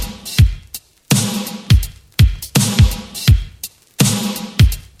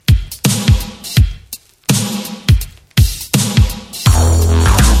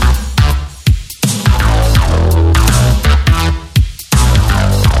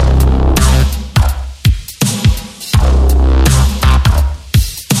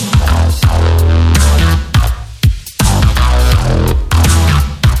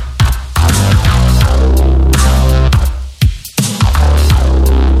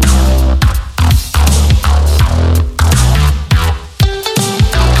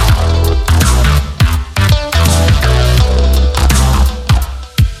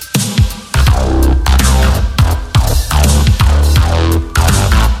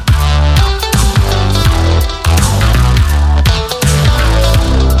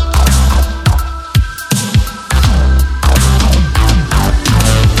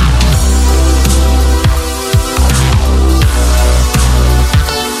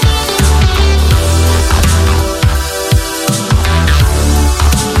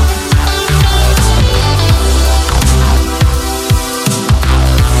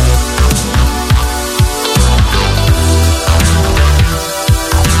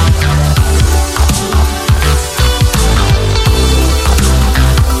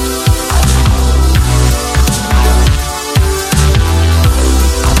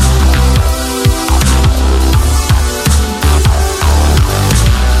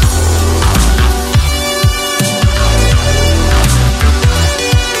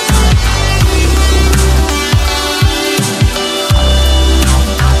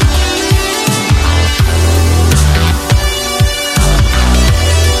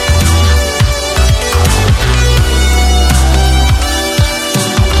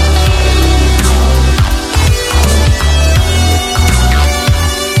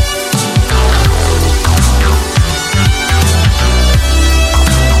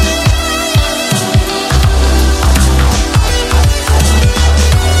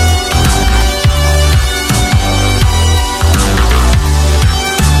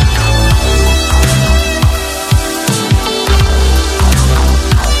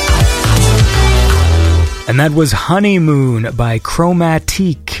 that was Honeymoon by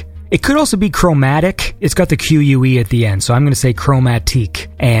Chromatique. It could also be Chromatic. It's got the QUE at the end, so I'm going to say Chromatique.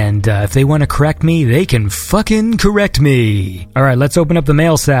 And if they want to correct me, they can fucking correct me. All right, let's open up the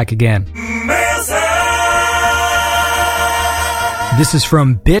mail sack again. Mail sack. This is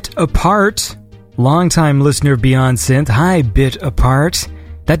from Bit Apart, longtime listener of Beyond Synth. Hi, Bit Apart.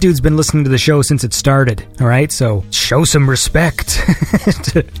 That dude's been listening to the show since it started, alright? So, show some respect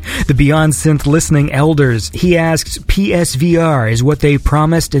to the Beyond Synth listening elders. He asks, PSVR is what they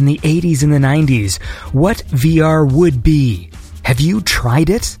promised in the 80s and the 90s. What VR would be? Have you tried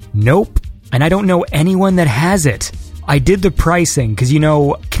it? Nope. And I don't know anyone that has it. I did the pricing because, you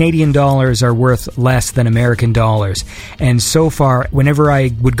know, Canadian dollars are worth less than American dollars. And so far, whenever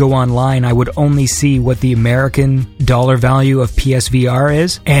I would go online, I would only see what the American dollar value of PSVR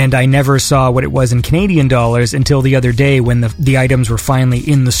is. And I never saw what it was in Canadian dollars until the other day when the items were finally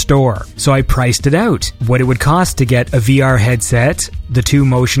in the store. So I priced it out. What it would cost to get a VR headset, the 2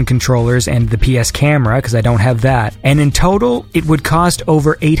 motion controllers, and the PS camera, because I don't have that. And in total, it would cost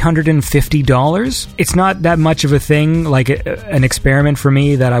over $850. It's not that much of a thing, like an experiment for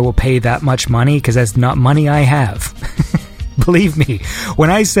me, that I will pay that much money, because that's not money I have. Believe me,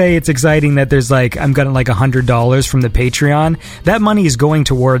 when I say it's exciting that there's like, I'm getting like $100 from the Patreon, that money is going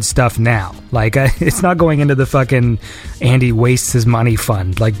towards stuff now. Like, it's not going into the fucking Andy wastes his money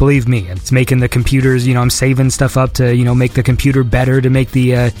fund. Like, believe me, it's making the computers, you know, I'm saving stuff up to, you know, make the computer better, to make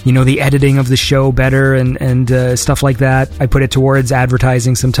the, you know, the editing of the show better and stuff like that. I put it towards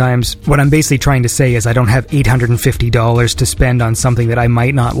advertising sometimes. What I'm basically trying to say is I don't have $850 to spend on something that I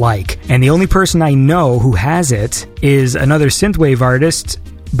might not like. And the only person I know who has it is another synthwave artist,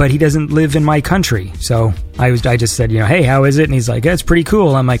 but he doesn't live in my country. So I just said, you know, hey, how is it? And he's like, yeah, it's pretty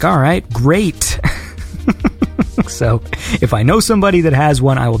cool. I'm like, all right, great. So if I know somebody that has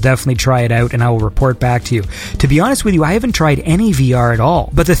one, I will definitely try it out and I will report back to you. To be honest with you, I haven't tried any VR at all.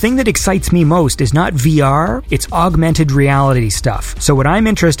 But the thing that excites me most is not VR, it's augmented reality stuff. So what I'm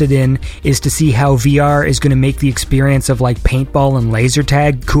interested in is to see how VR is going to make the experience of like paintball and laser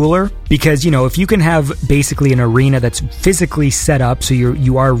tag cooler. Because, you know, if you can have basically an arena that's physically set up, so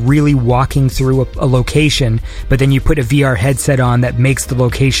you are really walking through a location, but then you put a VR headset on that makes the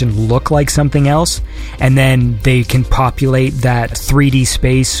location look like something else, and then they can populate that 3D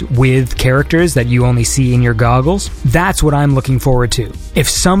space with characters that you only see in your goggles. That's what I'm looking forward to. If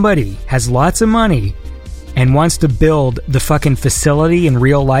somebody has lots of money and wants to build the fucking facility in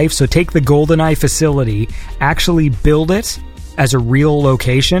real life, so take the GoldenEye facility, actually build it as a real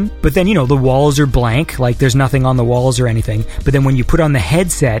location, but then, you know, the walls are blank, like there's nothing on the walls or anything, but then when you put on the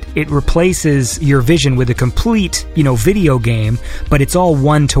headset, it replaces your vision with a complete, you know, video game, but it's all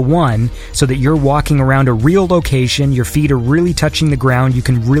one-to-one, so that you're walking around a real location, your feet are really touching the ground, you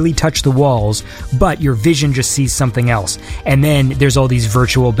can really touch the walls, but your vision just sees something else. And then there's all these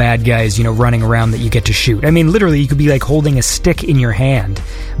virtual bad guys, you know, running around that you get to shoot. I mean, literally, you could be like holding a stick in your hand,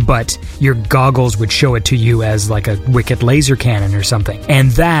 but your goggles would show it to you as like a wicked laser cannon or something.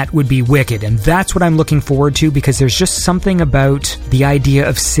 And that would be wicked. And that's what I'm looking forward to, because there's just something about the idea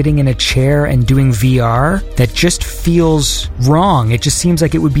of sitting in a chair and doing VR that just feels wrong. It just seems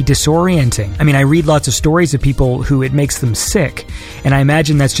like it would be disorienting. I mean, I read lots of stories of people who it makes them sick. And I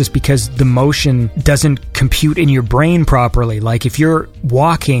imagine that's just because the motion doesn't compute in your brain properly. Like if you're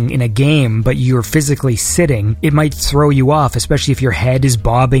walking in a game, but you're physically sitting, it might throw you off, especially if your head is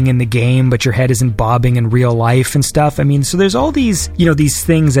bobbing in the game, but your head isn't bobbing in real life and stuff. I mean, so there's all these, you know, these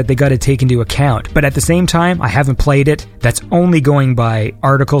things that they got to take into account. But at the same time, I haven't played it. That's only going by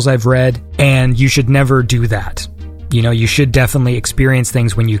articles I've read, and you should never do that. You know, you should definitely experience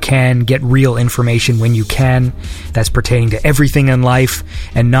things when you can, get real information when you can. That's pertaining to everything in life,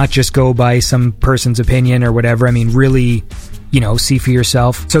 and not just go by some person's opinion or whatever. I mean, really, you know, see for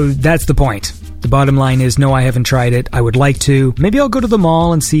yourself. So that's the point. The bottom line is, no, I haven't tried it. I would like to. Maybe I'll go to the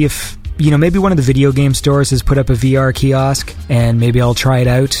mall and see if, you know, maybe one of the video game stores has put up a VR kiosk, and maybe I'll try it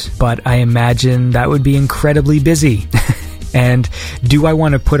out, but I imagine that would be incredibly busy. And do I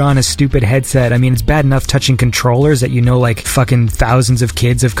want to put on a stupid headset? I mean, it's bad enough touching controllers that, you know, like fucking thousands of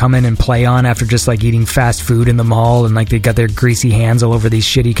kids have come in and play on after just like eating fast food in the mall, and like they got their greasy hands all over these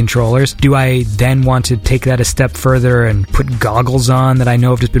shitty controllers. Do I then want to take that a step further and put goggles on that I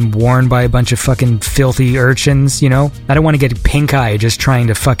know have just been worn by a bunch of fucking filthy urchins, you know? I don't want to get pink eye just trying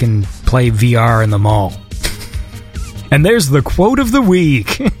to fucking play VR in the mall. And there's the quote of the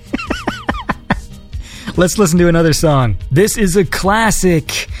week. Let's listen to another song. This is a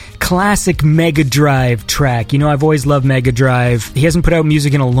classic classic Mega Drive track. You know, I've always loved Mega Drive. He hasn't put out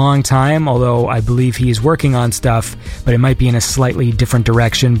music in a long time, although I believe he is working on stuff, but it might be in a slightly different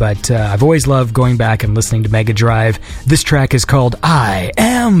direction. But I've always loved going back and listening to Mega Drive. This track is called I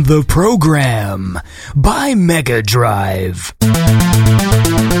Am the Program by Mega Drive.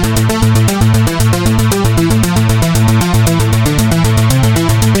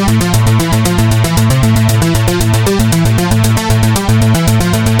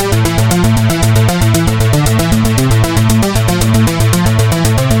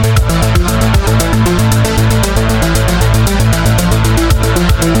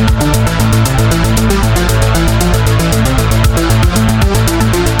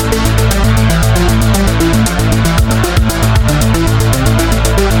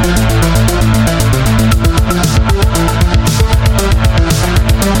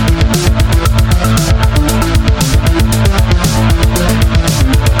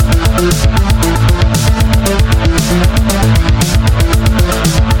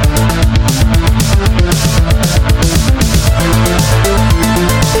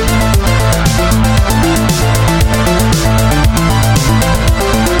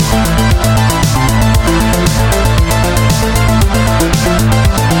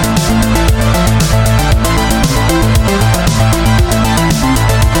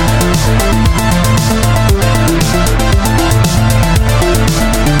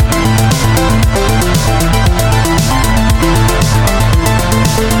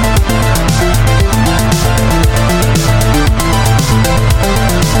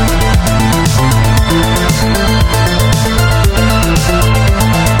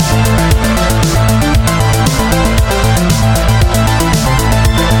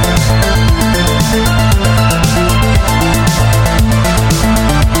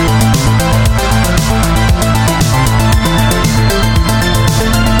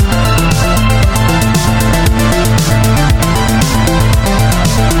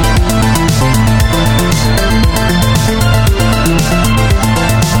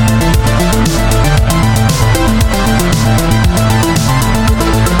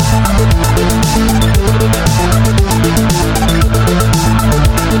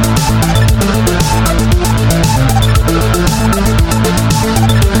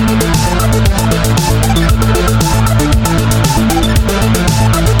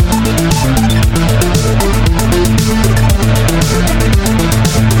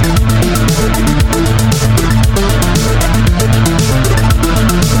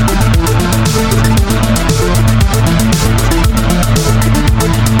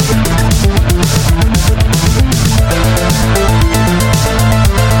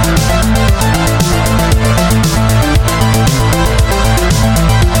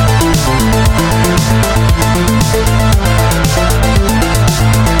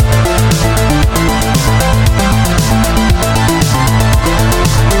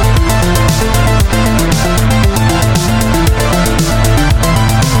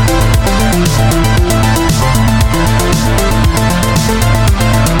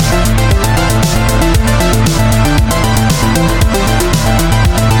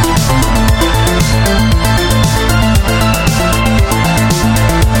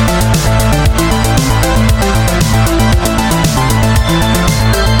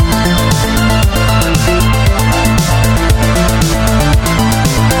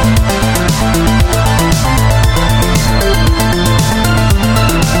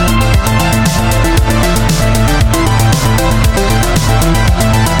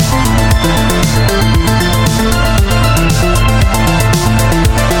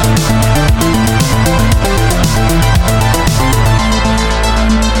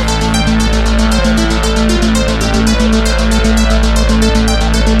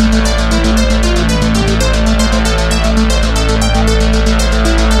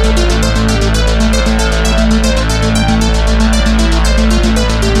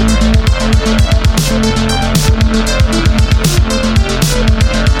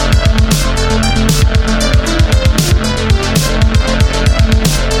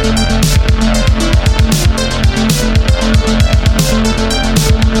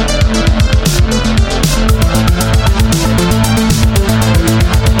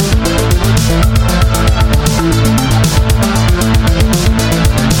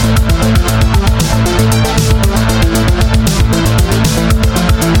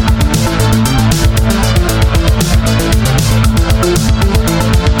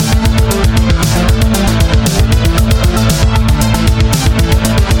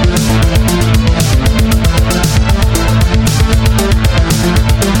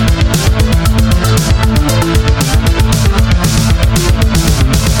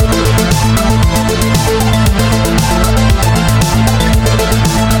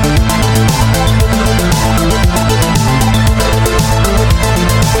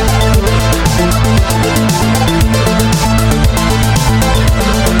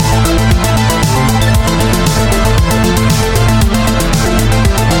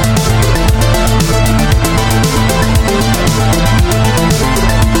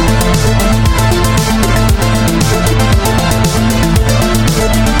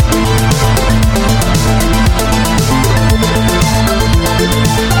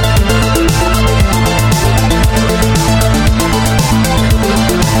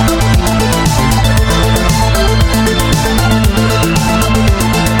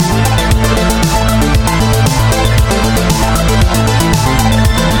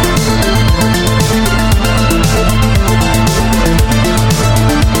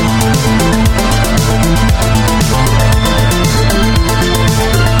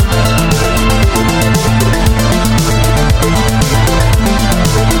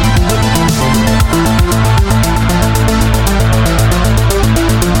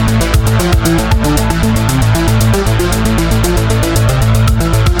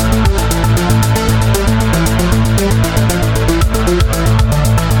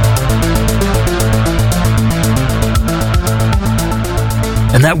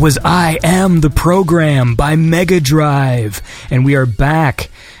 And that was I Am the Program by Mega Drive. And we are back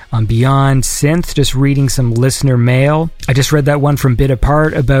on Beyond Synth, just reading some listener mail. I just read that one from Bit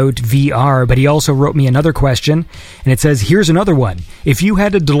Apart about VR, but he also wrote me another question, and it says, here's another one. If you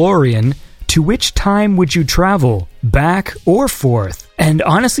had a DeLorean, to which time would you travel? Back or forth? And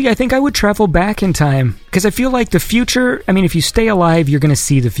honestly, I think I would travel back in time, because I feel like the future, I mean, if you stay alive, you're going to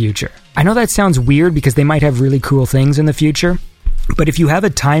see the future. I know that sounds weird because they might have really cool things in the future, but if you have a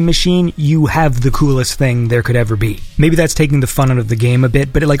time machine, you have the coolest thing there could ever be. Maybe that's taking the fun out of the game a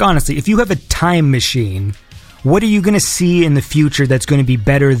bit, but like honestly, if you have a time machine, what are you going to see in the future that's going to be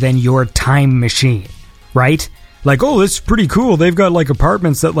better than your time machine, right? Like, oh, that's pretty cool. They've got like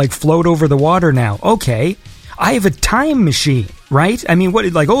apartments that like float over the water now. Okay, I have a time machine, right? I mean, what,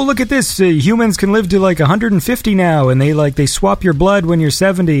 like, oh, look at this. Humans can live to like 150 now, and they swap your blood when you're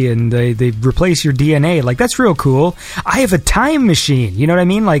 70, and they replace your DNA. Like, that's real cool. I have a time machine. You know what I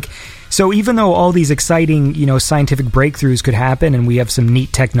mean? Like, so even though all these exciting, you know, scientific breakthroughs could happen, and we have some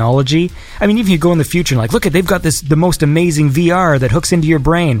neat technology, I mean, even if you go in the future and like, look at, they've got the most amazing VR that hooks into your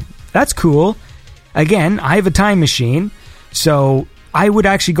brain. That's cool. Again, I have a time machine, so I would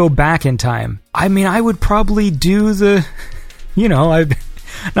actually go back in time. I mean, I would probably do the, you know,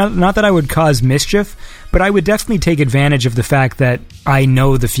 not that I would cause mischief, but I would definitely take advantage of the fact that I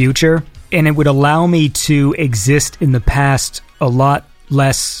know the future, and it would allow me to exist in the past a lot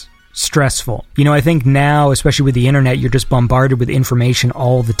less stressful. You know, I think now, especially with the internet, you're just bombarded with information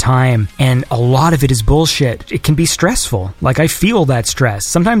all the time, and a lot of it is bullshit. It can be stressful. Like, I feel that stress.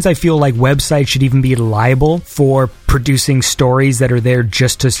 Sometimes I feel like websites should even be liable for producing stories that are there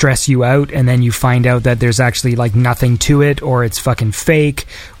just to stress you out, and then you find out that there's actually like nothing to it, or it's fucking fake,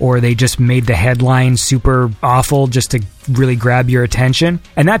 or they just made the headline super awful just to really grab your attention.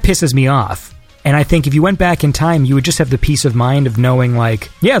 And that pisses me off. And I think if you went back in time, you would just have the peace of mind of knowing,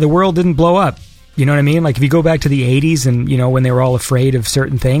 like, yeah, the world didn't blow up. You know what I mean? Like, if you go back to the 80s and, you know, when they were all afraid of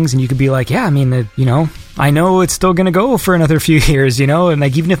certain things, and you could be like, yeah, I mean, you know, I know it's still going to go for another few years, you know? And,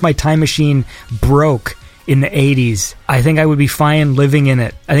 like, even if my time machine broke in the 80s, I think I would be fine living in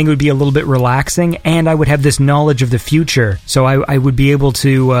it. I think it would be a little bit relaxing, and I would have this knowledge of the future, so I would be able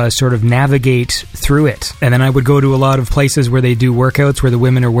to sort of navigate through it. And then I would go to a lot of places where they do workouts, where the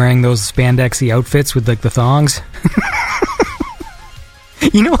women are wearing those spandexy outfits with like the thongs.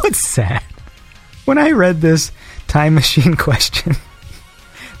 You know what's sad? When I read this time machine question,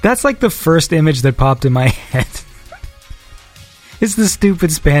 that's like the first image that popped in my head. It's the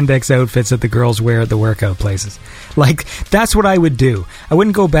stupid spandex outfits that the girls wear at the workout places. Like, that's what I would do. I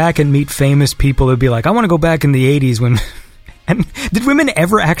wouldn't go back and meet famous people who'd be like, I want to go back in the 80s when... And did women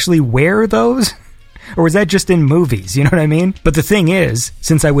ever actually wear those? Or was that just in movies? You know what I mean? But the thing is,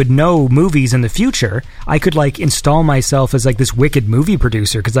 since I would know movies in the future, I could like install myself as like this wicked movie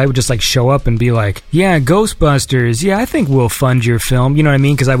producer, because I would just like show up and be like, yeah, Ghostbusters, yeah, I think we'll fund your film. You know what I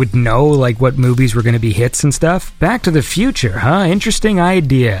mean? Because I would know like what movies were going to be hits and stuff. Back to the Future, huh? Interesting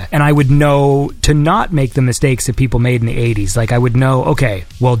idea. And I would know to not make the mistakes that people made in the 80s. Like, I would know, okay,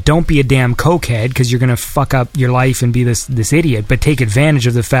 well, don't be a damn cokehead, because you're going to fuck up your life and be this idiot, but take advantage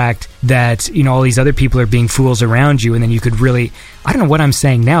of the fact that, you know, all these other people are being fools around you, and then you could really, I don't know what I'm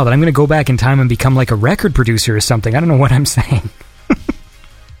saying now, that I'm going to go back in time and become like a record producer or something. I don't know what I'm saying.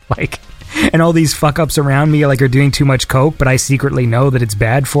 Like, and all these fuck-ups around me like are doing too much coke, but I secretly know that it's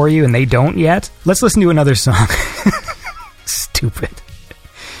bad for you and they don't yet. Let's listen to another song. Stupid.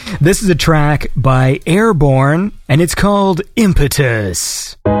 This is a track by Airborne, and it's called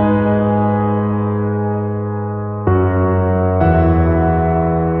Impetus.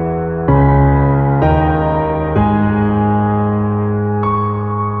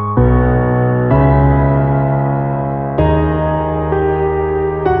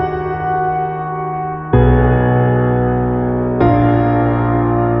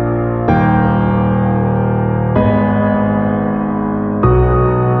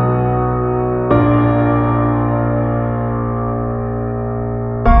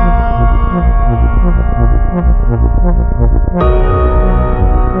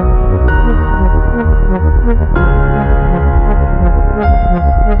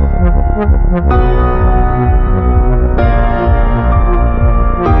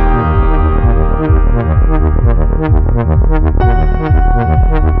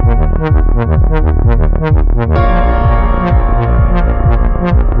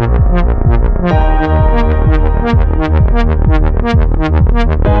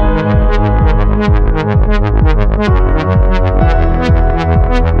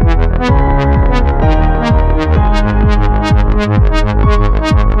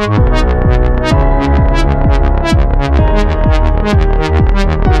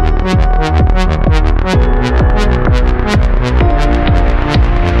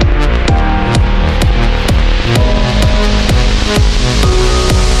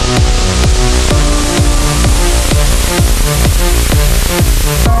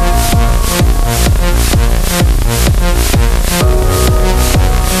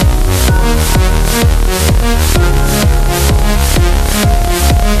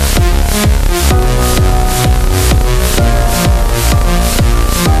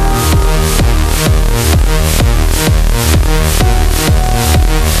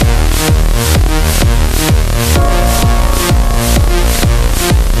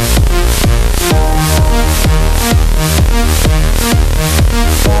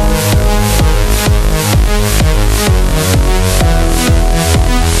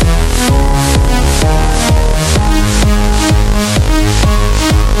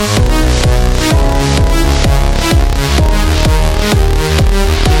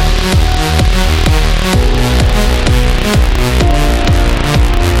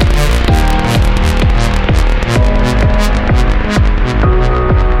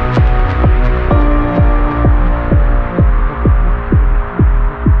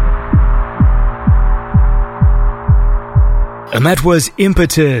 And that was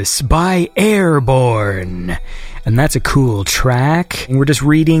Impetus by Airborne. And that's a cool track. And we're just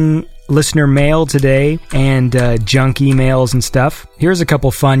reading listener mail today and junk emails and stuff. Here's a couple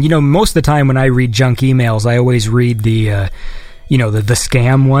fun. Most of the time when I read junk emails, I always read the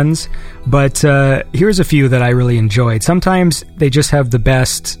scam ones. But here's a few that I really enjoyed. Sometimes they just have the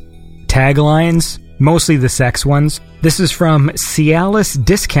best taglines, mostly the sex ones. This is from Cialis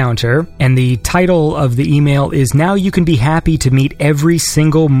Discounter, and the title of the email is "Now You Can Be Happy to Meet Every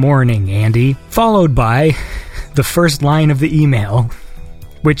Single Morning, Andy," followed by the first line of the email,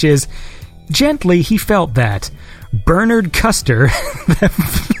 which is, "Gently he felt that Bernard Custer,"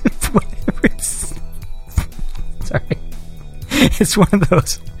 whatever it's... Sorry. It's one of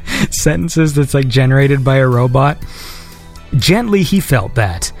those sentences that's like generated by a robot. "Gently he felt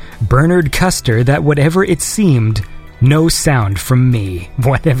that Bernard Custer, that whatever it seemed, no sound from me."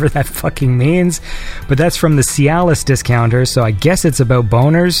 Whatever that fucking means. But that's from the Cialis Discounter, so I guess it's about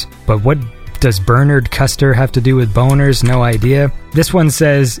boners. But what does Bernard Custer have to do with boners? No idea. This one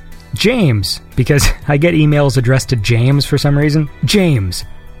says, "James," because I get emails addressed to James for some reason. "James,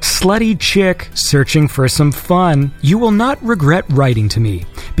 slutty chick searching for some fun. You will not regret writing to me,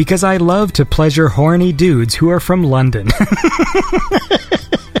 because I love to pleasure horny dudes who are from London."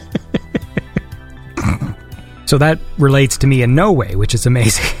 So that relates to me in no way, which is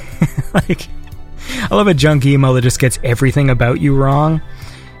amazing. Like, I love a junk email that just gets everything about you wrong.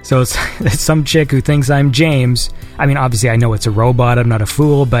 So it's some chick who thinks I'm James. I mean, obviously I know it's a robot, I'm not a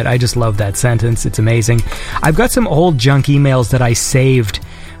fool, but I just love that sentence. It's amazing. I've got some old junk emails that I saved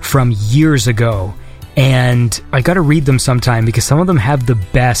from years ago, and I gotta read them sometime because some of them have the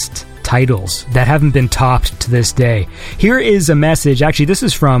best titles that haven't been topped to this day. Here is a message. Actually, this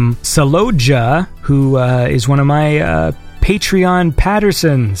is from Saloja, who is one of my Patreon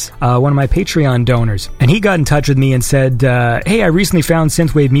Pattersons, one of my Patreon donors. And he got in touch with me and said, "Hey, I recently found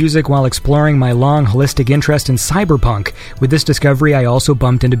synthwave music while exploring my long holistic interest in cyberpunk. With this discovery, I also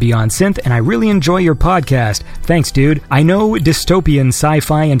bumped into Beyond Synth, and I really enjoy your podcast. Thanks, dude. I know dystopian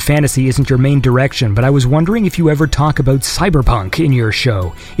sci-fi and fantasy isn't your main direction, but I was wondering if you ever talk about cyberpunk in your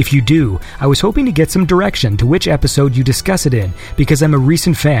show. If you do, I was hoping to get some direction to which episode you discuss it in, because I'm a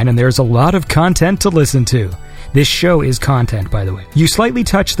recent fan and there's a lot of content to listen to." This show is content, by the way. "You slightly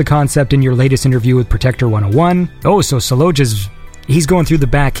touched the concept in your latest interview with Protector 101. Oh, so Saloja's... he's going through the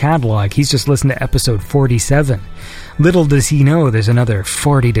back catalog. He's just listened to episode 47. Little does he know there's another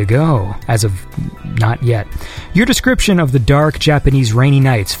 40 to go, as of not yet. "Your description of the dark Japanese rainy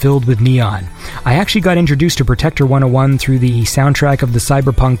nights filled with neon. I actually got introduced to Protector 101 through the soundtrack of the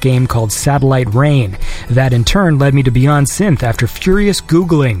cyberpunk game called Satellite Rain. That in turn led me to Beyond Synth after furious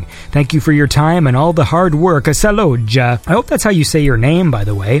Googling. Thank you for your time and all the hard work, Saloja." I hope that's how you say your name, by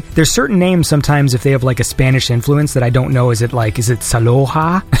the way. There's certain names sometimes if they have like a Spanish influence that I don't know. Is it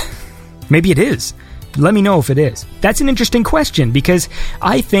Saloja? Maybe it is. Let me know if it is. That's an interesting question, because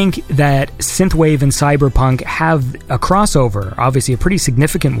I think that synthwave and cyberpunk have a crossover, obviously a pretty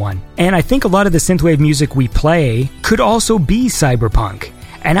significant one. And I think a lot of the synthwave music we play could also be cyberpunk.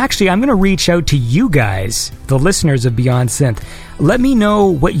 And actually, I'm going to reach out to you guys, the listeners of Beyond Synth. Let me know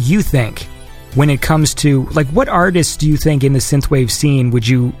what you think when it comes to, like, what artists do you think in the synthwave scene would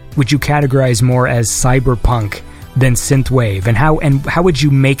you categorize more as cyberpunk than synthwave, and how would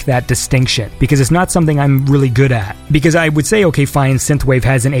you make that distinction? Because it's not something I'm really good at. Because I would say, okay, fine, synthwave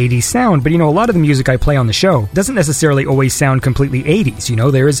has an 80s sound, but a lot of the music I play on the show doesn't necessarily always sound completely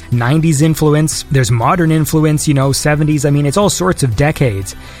 80s. There is 90s influence, there's modern influence, 70s. I mean, it's all sorts of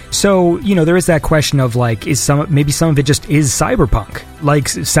decades. So, there is that question of like, maybe some of it just is cyberpunk. Like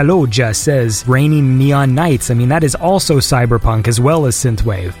Saloja says, rainy neon nights. I mean, that is also cyberpunk as well as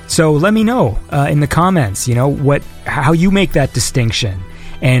synthwave. So let me know in the comments, how you make that distinction,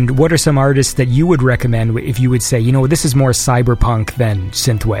 and what are some artists that you would recommend if you would say, this is more cyberpunk than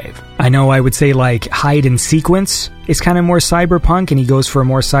synthwave. I know I would say like Hide and Sequence is kind of more cyberpunk, and he goes for a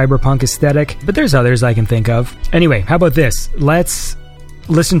more cyberpunk aesthetic, but there's others I can think of. Anyway, how about this? Let's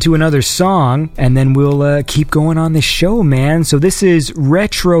listen to another song, and then we'll keep going on this show, man. So this is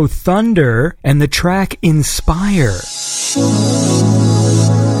Retro Thunder and the track Inspire.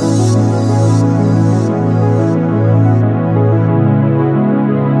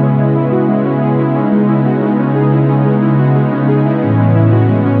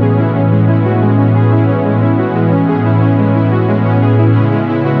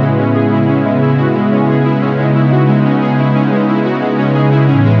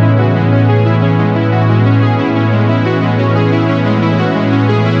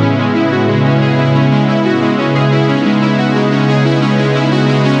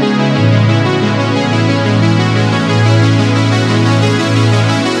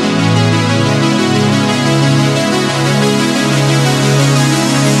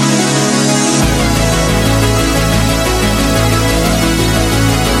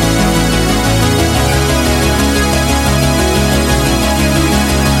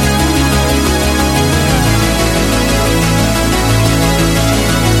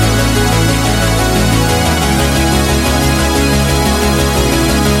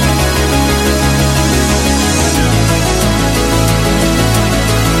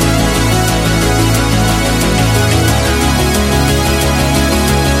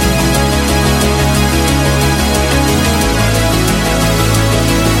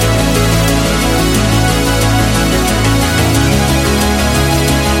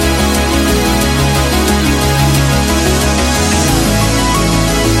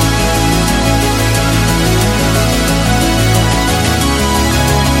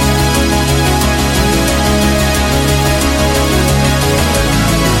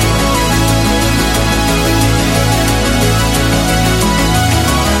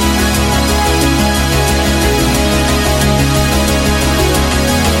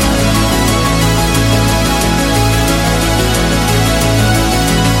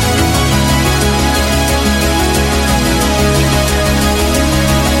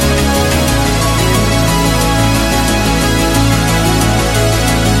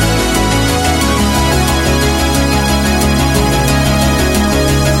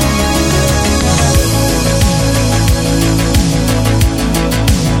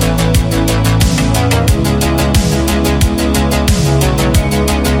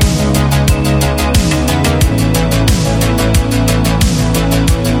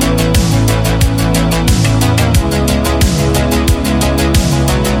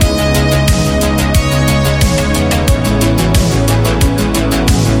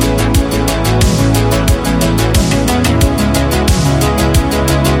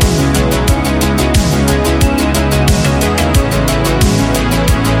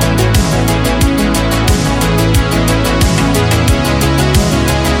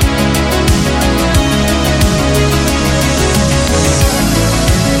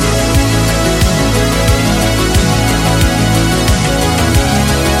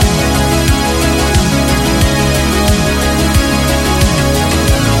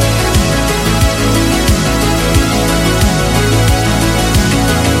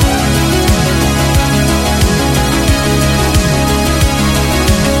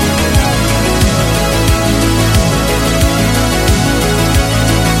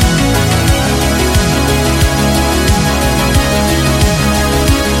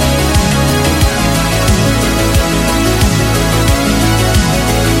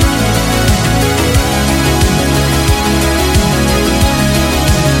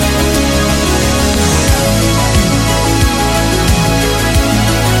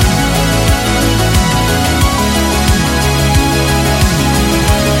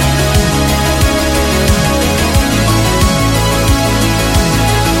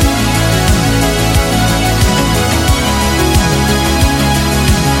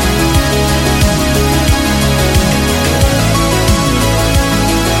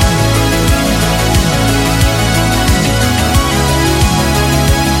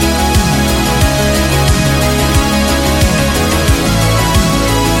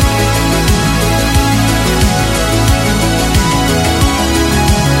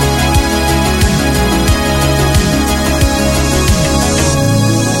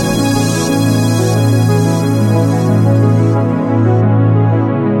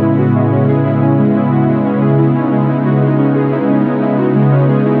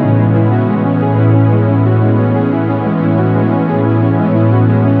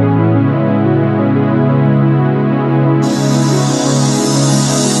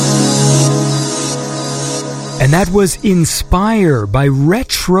 was Inspire by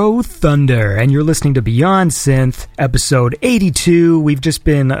Retro Thunder, and you're listening to Beyond Synth, episode 82. We've just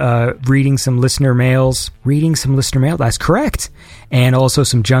been reading some listener mail, that's correct, and also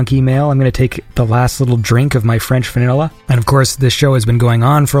some junk email. I'm going to take the last little drink of my French vanilla. And of course, this show has been going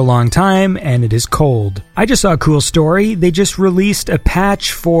on for a long time, and it is cold. I just saw a cool story. They just released a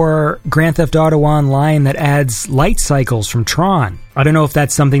patch for Grand Theft Auto Online that adds light cycles from Tron. I don't know if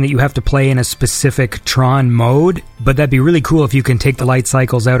that's something that you have to play in a specific Tron mode, but that'd be really cool if you can take the light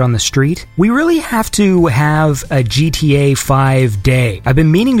cycles out on the street. We really have to have a GTA 5 day. I've been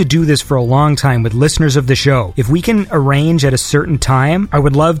meaning to do this for a long time with listeners of the show. If we can arrange at a certain time, I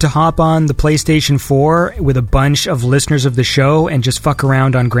would love to hop on the PlayStation 4 with a bunch of listeners of the show and just fuck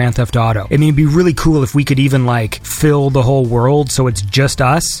around on Grand Theft Auto. I mean, it'd be really cool if we could even, like, fill the whole world so it's just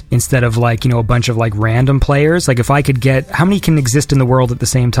us instead of, like, you know, a bunch of, like, random players. Like, if I could get... How many can exist in the world at the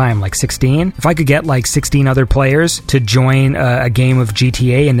same time? Like 16? If I could get like 16 other players to join a game of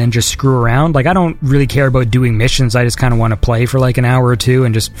GTA and then just screw around, like I don't really care about doing missions. I just kind of want to play for like an hour or two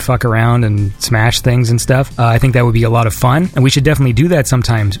and just fuck around and smash things and stuff. I think that would be a lot of fun, and we should definitely do that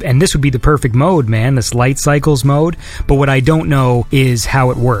sometimes. And this would be the perfect mode, man, this light cycles mode. But what I don't know is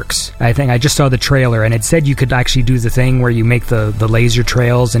how it works. I think I just saw the trailer and it said you could actually do the thing where you make the laser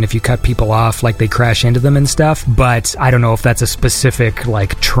trails, and if you cut people off, like they crash into them and stuff. But I don't know if that's a specific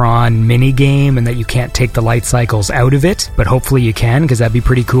like Tron mini game and that you can't take the light cycles out of it, but hopefully you can, because that'd be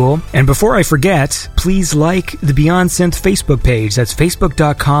pretty cool. And before I forget, please like the Beyond Synth Facebook page. That's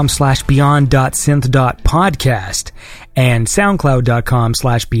facebook.com/beyond.synth.podcast and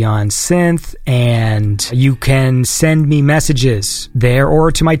soundcloud.com/beyondsynth, and you can send me messages there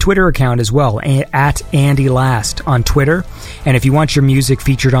or to my Twitter account as well, at Andy Last on Twitter. And if you want your music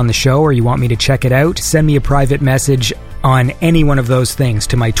featured on the show or you want me to check it out, send me a private message on any one of those things,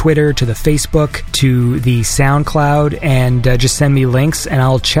 to my Twitter, to the Facebook, to the SoundCloud, and just send me links and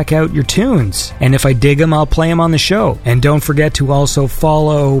I'll check out your tunes. And if I dig them, I'll play them on the show. And don't forget to also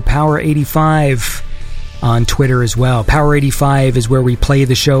follow Power85 on Twitter as well. Power85 is where we play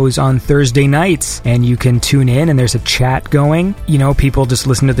the shows on Thursday nights, and you can tune in and there's a chat going. You know, people just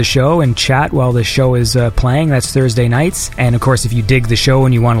listen to the show and chat while the show is playing. That's Thursday nights. And of course, if you dig the show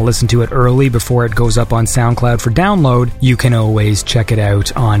and you want to listen to it early before it goes up on SoundCloud for download, you can always check it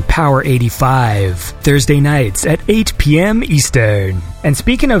out on Power85 Thursday nights at 8 p.m. Eastern. And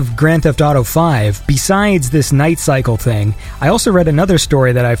speaking of Grand Theft Auto 5, besides this night cycle thing, I also read another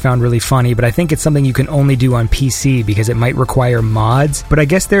story that I found really funny, but I think it's something you can only do on PC because it might require mods. But I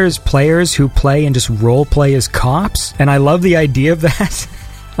guess there's players who play and just role play as cops, and I love the idea of that.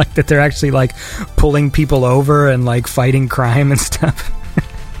 Like that they're actually like pulling people over and like fighting crime and stuff.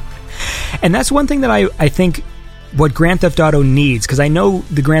 And that's one thing that I think what Grand Theft Auto needs, because I know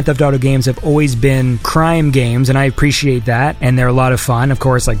the Grand Theft Auto games have always been crime games, and I appreciate that, and they're a lot of fun. Of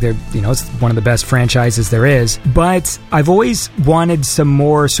course, like they're, you know, it's one of the best franchises there is. But I've always wanted some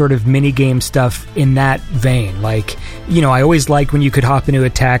more sort of mini-game stuff in that vein. Like, you know, I always liked when you could hop into a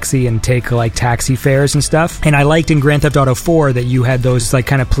taxi and take like taxi fares and stuff. And I liked in Grand Theft Auto 4 that you had those like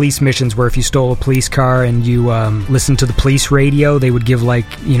kind of police missions where if you stole a police car and you listened to the police radio, they would give like,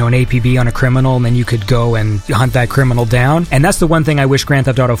 you know, an APB on a criminal, and then you could go and hunt that criminal down. And that's the one thing I wish Grand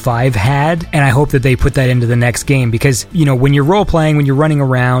Theft Auto 5 had, and I hope that they put that into the next game, because, you know, when you're role-playing, when you're running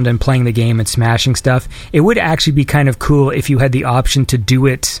around and playing the game and smashing stuff, it would actually be kind of cool if you had the option to do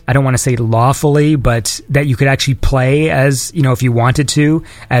it, I don't want to say lawfully, but that you could actually play as, you know, if you wanted to,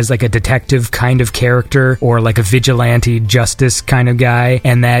 as like a detective kind of character or like a vigilante justice kind of guy,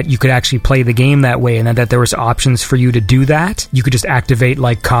 and that you could actually play the game that way, and that there was options for you to do that. You could just activate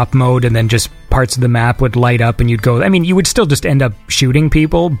like cop mode, and then just parts of the map would light up and you'd go, I mean, you would still just end up shooting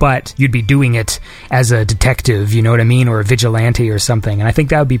people, but you'd be doing it as a detective, you know what I mean, or a vigilante or something. And I think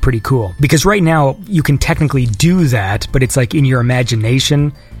that would be pretty cool, because right now you can technically do that, but it's like in your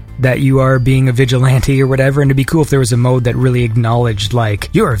imagination that you are being a vigilante or whatever. And it'd be cool if there was a mode that really acknowledged like,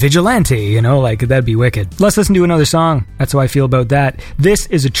 you're a vigilante, you know, like that'd be wicked. Let's listen to another song. That's how I feel about that. This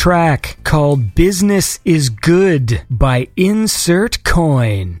is a track called Business is Good by Insert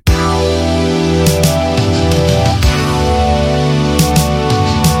Coin.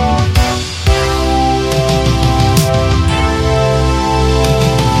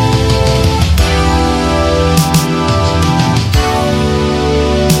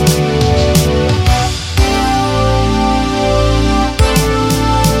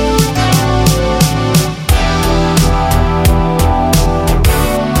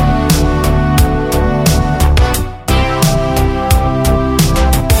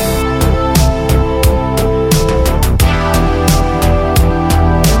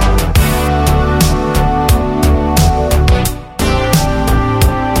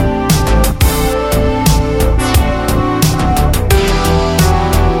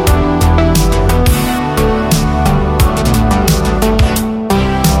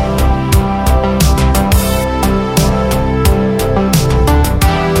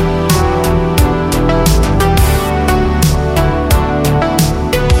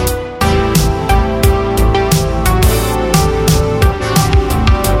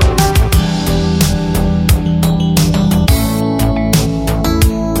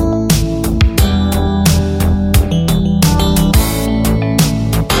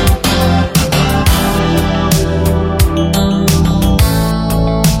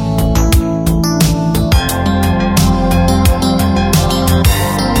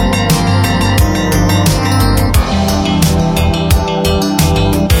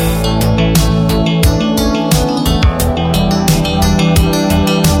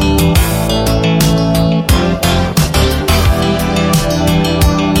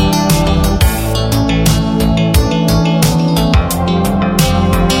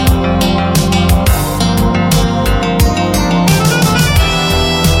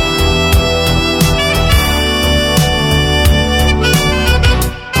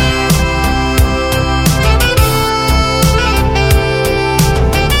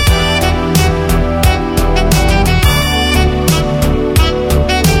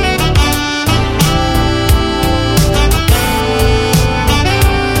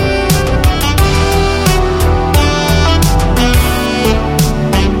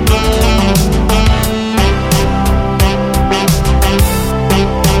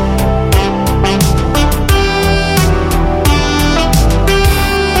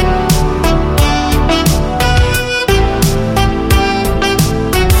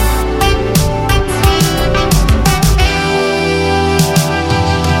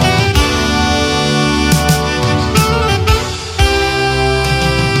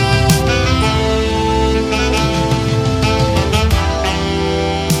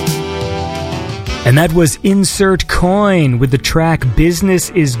 And that was Insert Coin with the track Business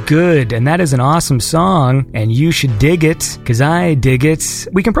is Good. And that is an awesome song, and you should dig it, because I dig it.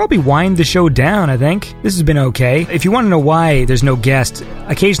 We can probably wind the show down, I think. This has been okay. If you want to know why there's no guest,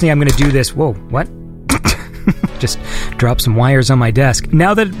 occasionally I'm going to do this. Whoa, what? Just drop some wires on my desk.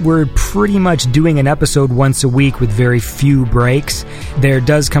 Now that we're pretty much doing an episode once a week with very few breaks, there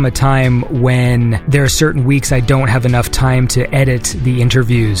does come a time when there are certain weeks I don't have enough time to edit the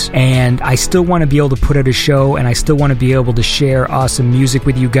interviews. And I still want to be able to put out a show, and I still want to be able to share awesome music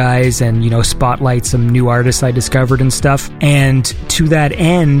with you guys and, spotlight some new artists I discovered and stuff. And to that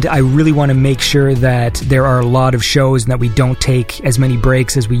end, I really want to make sure that there are a lot of shows and that we don't take as many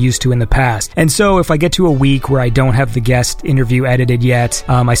breaks as we used to in the past. And so if I get to a week where I don't have the guest interview edited yet,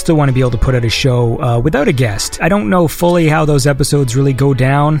 I still want to be able to put out a show without a guest. I don't know fully how those episodes really go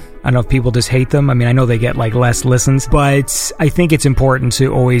down. I don't know if people just hate them. I mean, I know they get less listens, but I think it's important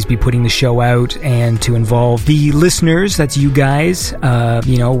to always be putting the show out and to involve the listeners. That's you guys,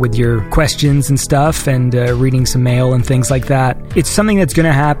 with your questions and stuff, and reading some mail and things like that. It's something that's going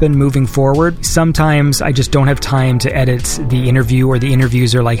to happen moving forward. Sometimes I just don't have time to edit the interview, or the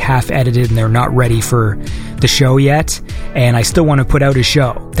interviews are half edited and they're not ready for the show yet, and I still want to put out a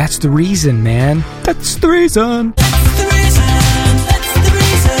show. That's the reason, man. That's the reason.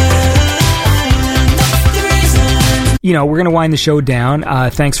 We're going to wind the show down.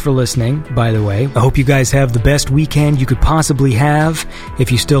 Thanks for listening, by the way. I hope you guys have the best weekend you could possibly have.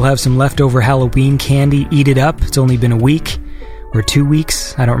 If you still have some leftover Halloween candy, eat it up. It's only been a week or 2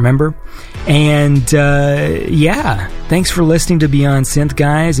 weeks. I don't remember. And, thanks for listening to Beyond Synth,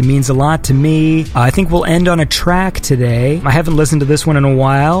 guys. It means a lot to me. I think we'll end on a track today. I haven't listened to this one in a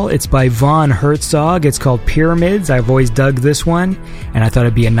while. It's by Von Herzog. It's called Pyramids. I've always dug this one, and I thought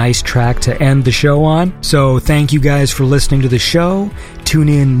it'd be a nice track to end the show on. So thank you guys for listening to the show. Tune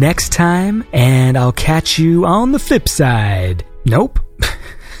in next time, and I'll catch you on the flip side. Nope.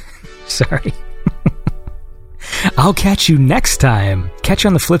 Sorry. I'll catch you next time. Catch you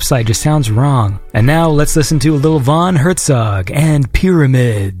on the flip side just sounds wrong. And now let's listen to a little Von Herzog and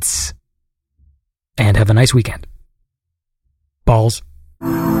Pyramids. And have a nice weekend. Balls.